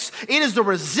sex. It is the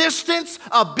resistance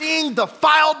of being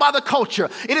defiled by the culture.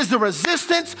 It is the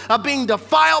resistance of being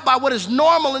defiled by what is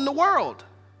normal in the world.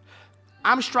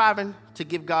 I'm striving to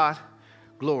give God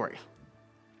glory.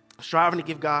 Striving to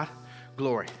give God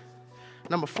glory.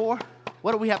 Number 4,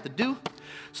 what do we have to do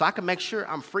so I can make sure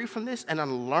I'm free from this and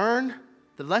unlearn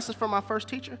the lessons from my first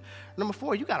teacher? Number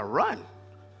 4, you got to run.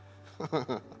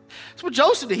 That's what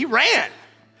Joseph did. He ran.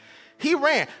 He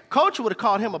ran. Culture would have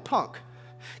called him a punk.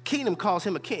 Kingdom calls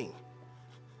him a king.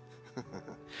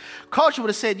 Culture would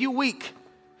have said, you weak.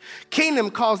 Kingdom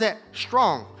calls that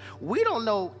strong. We don't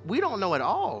know at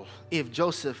all if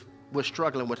Joseph was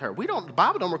struggling with her. The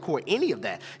Bible don't record any of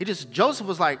that. Joseph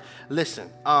was like, listen,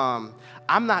 I'm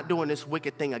not doing this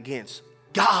wicked thing against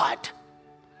God.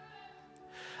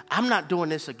 I'm not doing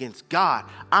this against God.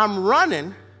 I'm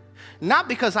running not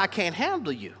because I can't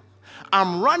handle you.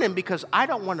 I'm running because I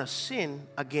don't want to sin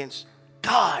against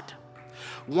God.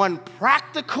 One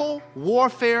practical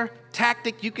warfare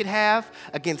tactic you could have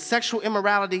against sexual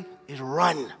immorality is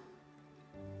run.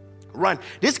 Run.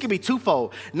 This can be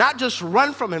twofold. Not just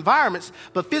run from environments,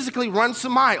 but physically run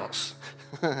some miles.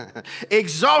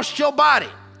 Exhaust your body.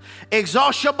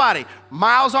 Exhaust your body.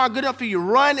 Miles aren't good enough for you.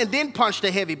 Run and then punch the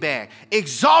heavy bag.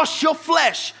 Exhaust your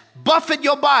flesh. Buffet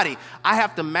your body. I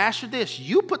have to master this.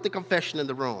 You put the confession in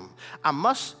the room. I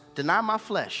must deny my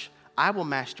flesh. I will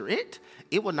master it.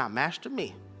 It will not master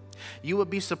me. You would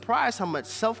be surprised how much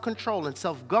self-control and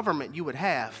self-government you would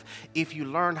have if you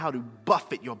learn how to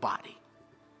buffet your body.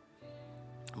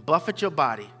 Buffet your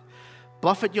body.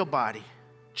 Buffet your body.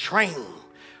 Train.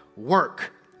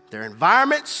 Work. There are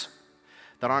environments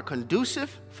that aren't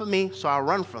conducive for me, so I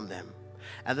run from them.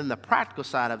 And then the practical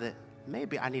side of it,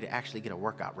 maybe I need to actually get a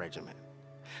workout regimen.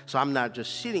 So I'm not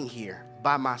just sitting here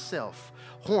by myself,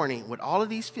 horny with all of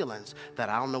these feelings that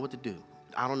I don't know what to do.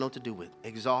 I don't know what to do with.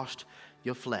 Exhaust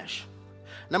your flesh.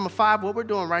 Number 5, what we're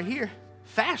doing right here,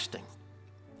 fasting.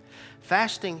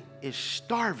 Fasting is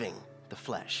starving the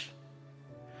flesh.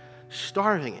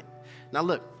 Starving it. Now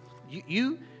look,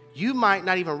 you might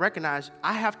not even recognize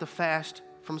I have to fast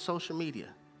from social media.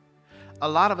 A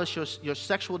lot of us, your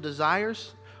sexual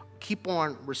desires keep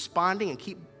on responding and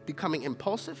keep becoming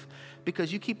impulsive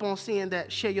because you keep on seeing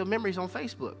that share your memories on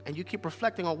Facebook and you keep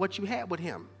reflecting on what you had with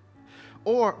him.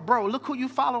 Or, bro, look who you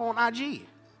follow on IG.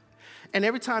 And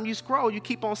every time you scroll, you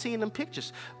keep on seeing them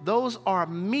pictures. Those are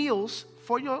meals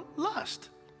for your lust.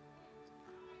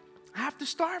 I have to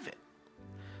starve it.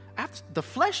 The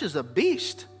flesh is a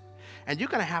beast, and you're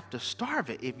going to have to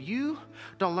starve it. If you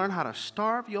don't learn how to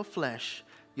starve your flesh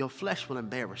will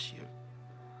embarrass you.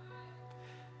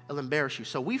 It'll embarrass you.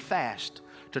 So we fast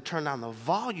to turn down the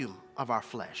volume of our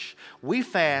flesh. We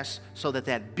fast so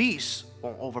that beast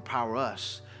won't overpower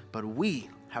us, but we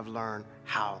have learned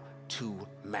how to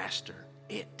master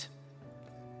it.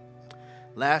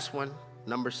 Last one,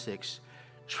 number 6,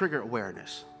 trigger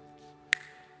awareness.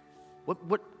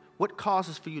 What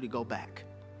causes for you to go back?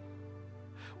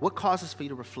 What causes for you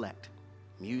to reflect?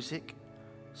 Music,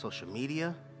 social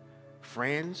media,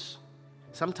 friends.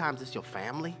 Sometimes it's your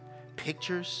family,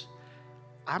 pictures.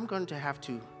 I'm going to have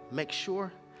to make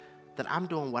sure that I'm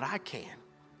doing what I can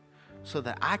so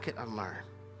that I could unlearn,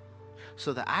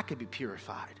 so that I could be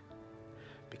purified.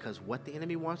 Because what the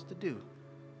enemy wants to do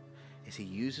is he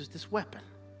uses this weapon,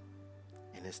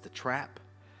 and it's the trap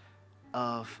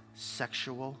of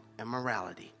sexual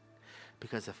immorality.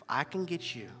 Because if I can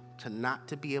get you to not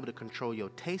to be able to control your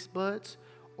taste buds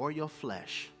or your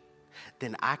flesh,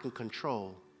 then I can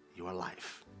control your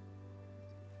life.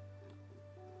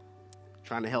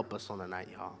 Trying to help us on the night,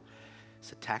 y'all.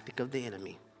 It's a tactic of the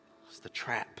enemy. It's the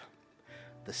trap,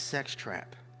 the sex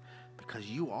trap, because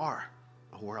you are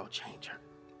a world changer.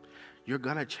 You're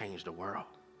going to change the world.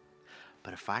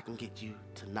 But if I can get you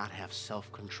to not have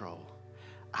self-control,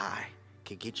 I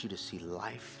can get you to see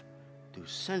life through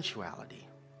sensuality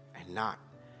and not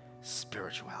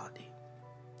spirituality.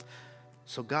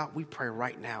 So God, we pray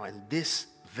right now in this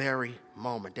very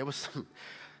moment. There was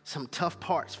some tough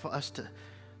parts for us to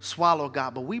swallow,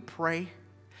 God, but we pray,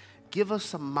 give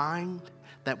us a mind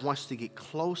that wants to get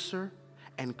closer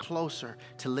and closer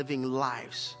to living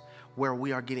lives where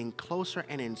we are getting closer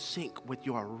and in sync with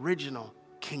your original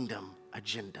kingdom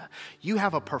agenda. You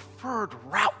have a preferred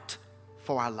route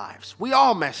for our lives. We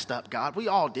all messed up, God. We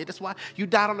all did. That's why you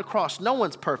died on the cross. No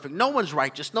one's perfect. No one's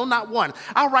righteous. No, not one.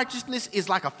 Our righteousness is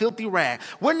like a filthy rag.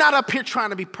 We're not up here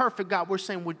trying to be perfect, God. We're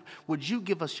saying, would you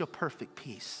give us your perfect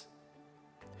peace?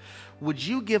 Would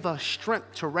you give us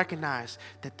strength to recognize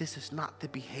that this is not the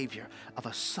behavior of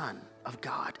a son of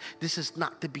God? This is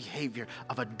not the behavior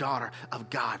of a daughter of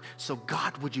God. So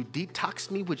God, would you detox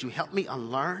me? Would you help me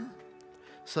unlearn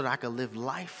so that I can live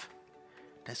life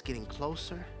that's getting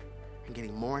closer and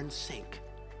getting more in sync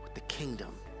with the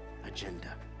kingdom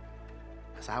agenda?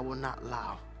 Because I will not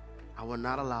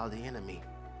allow the enemy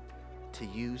to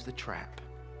use the trap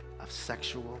of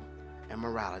sexual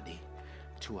immorality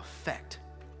to affect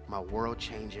my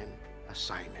world-changing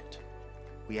assignment.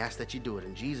 We ask that you do it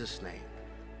in Jesus' name.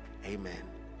 Amen.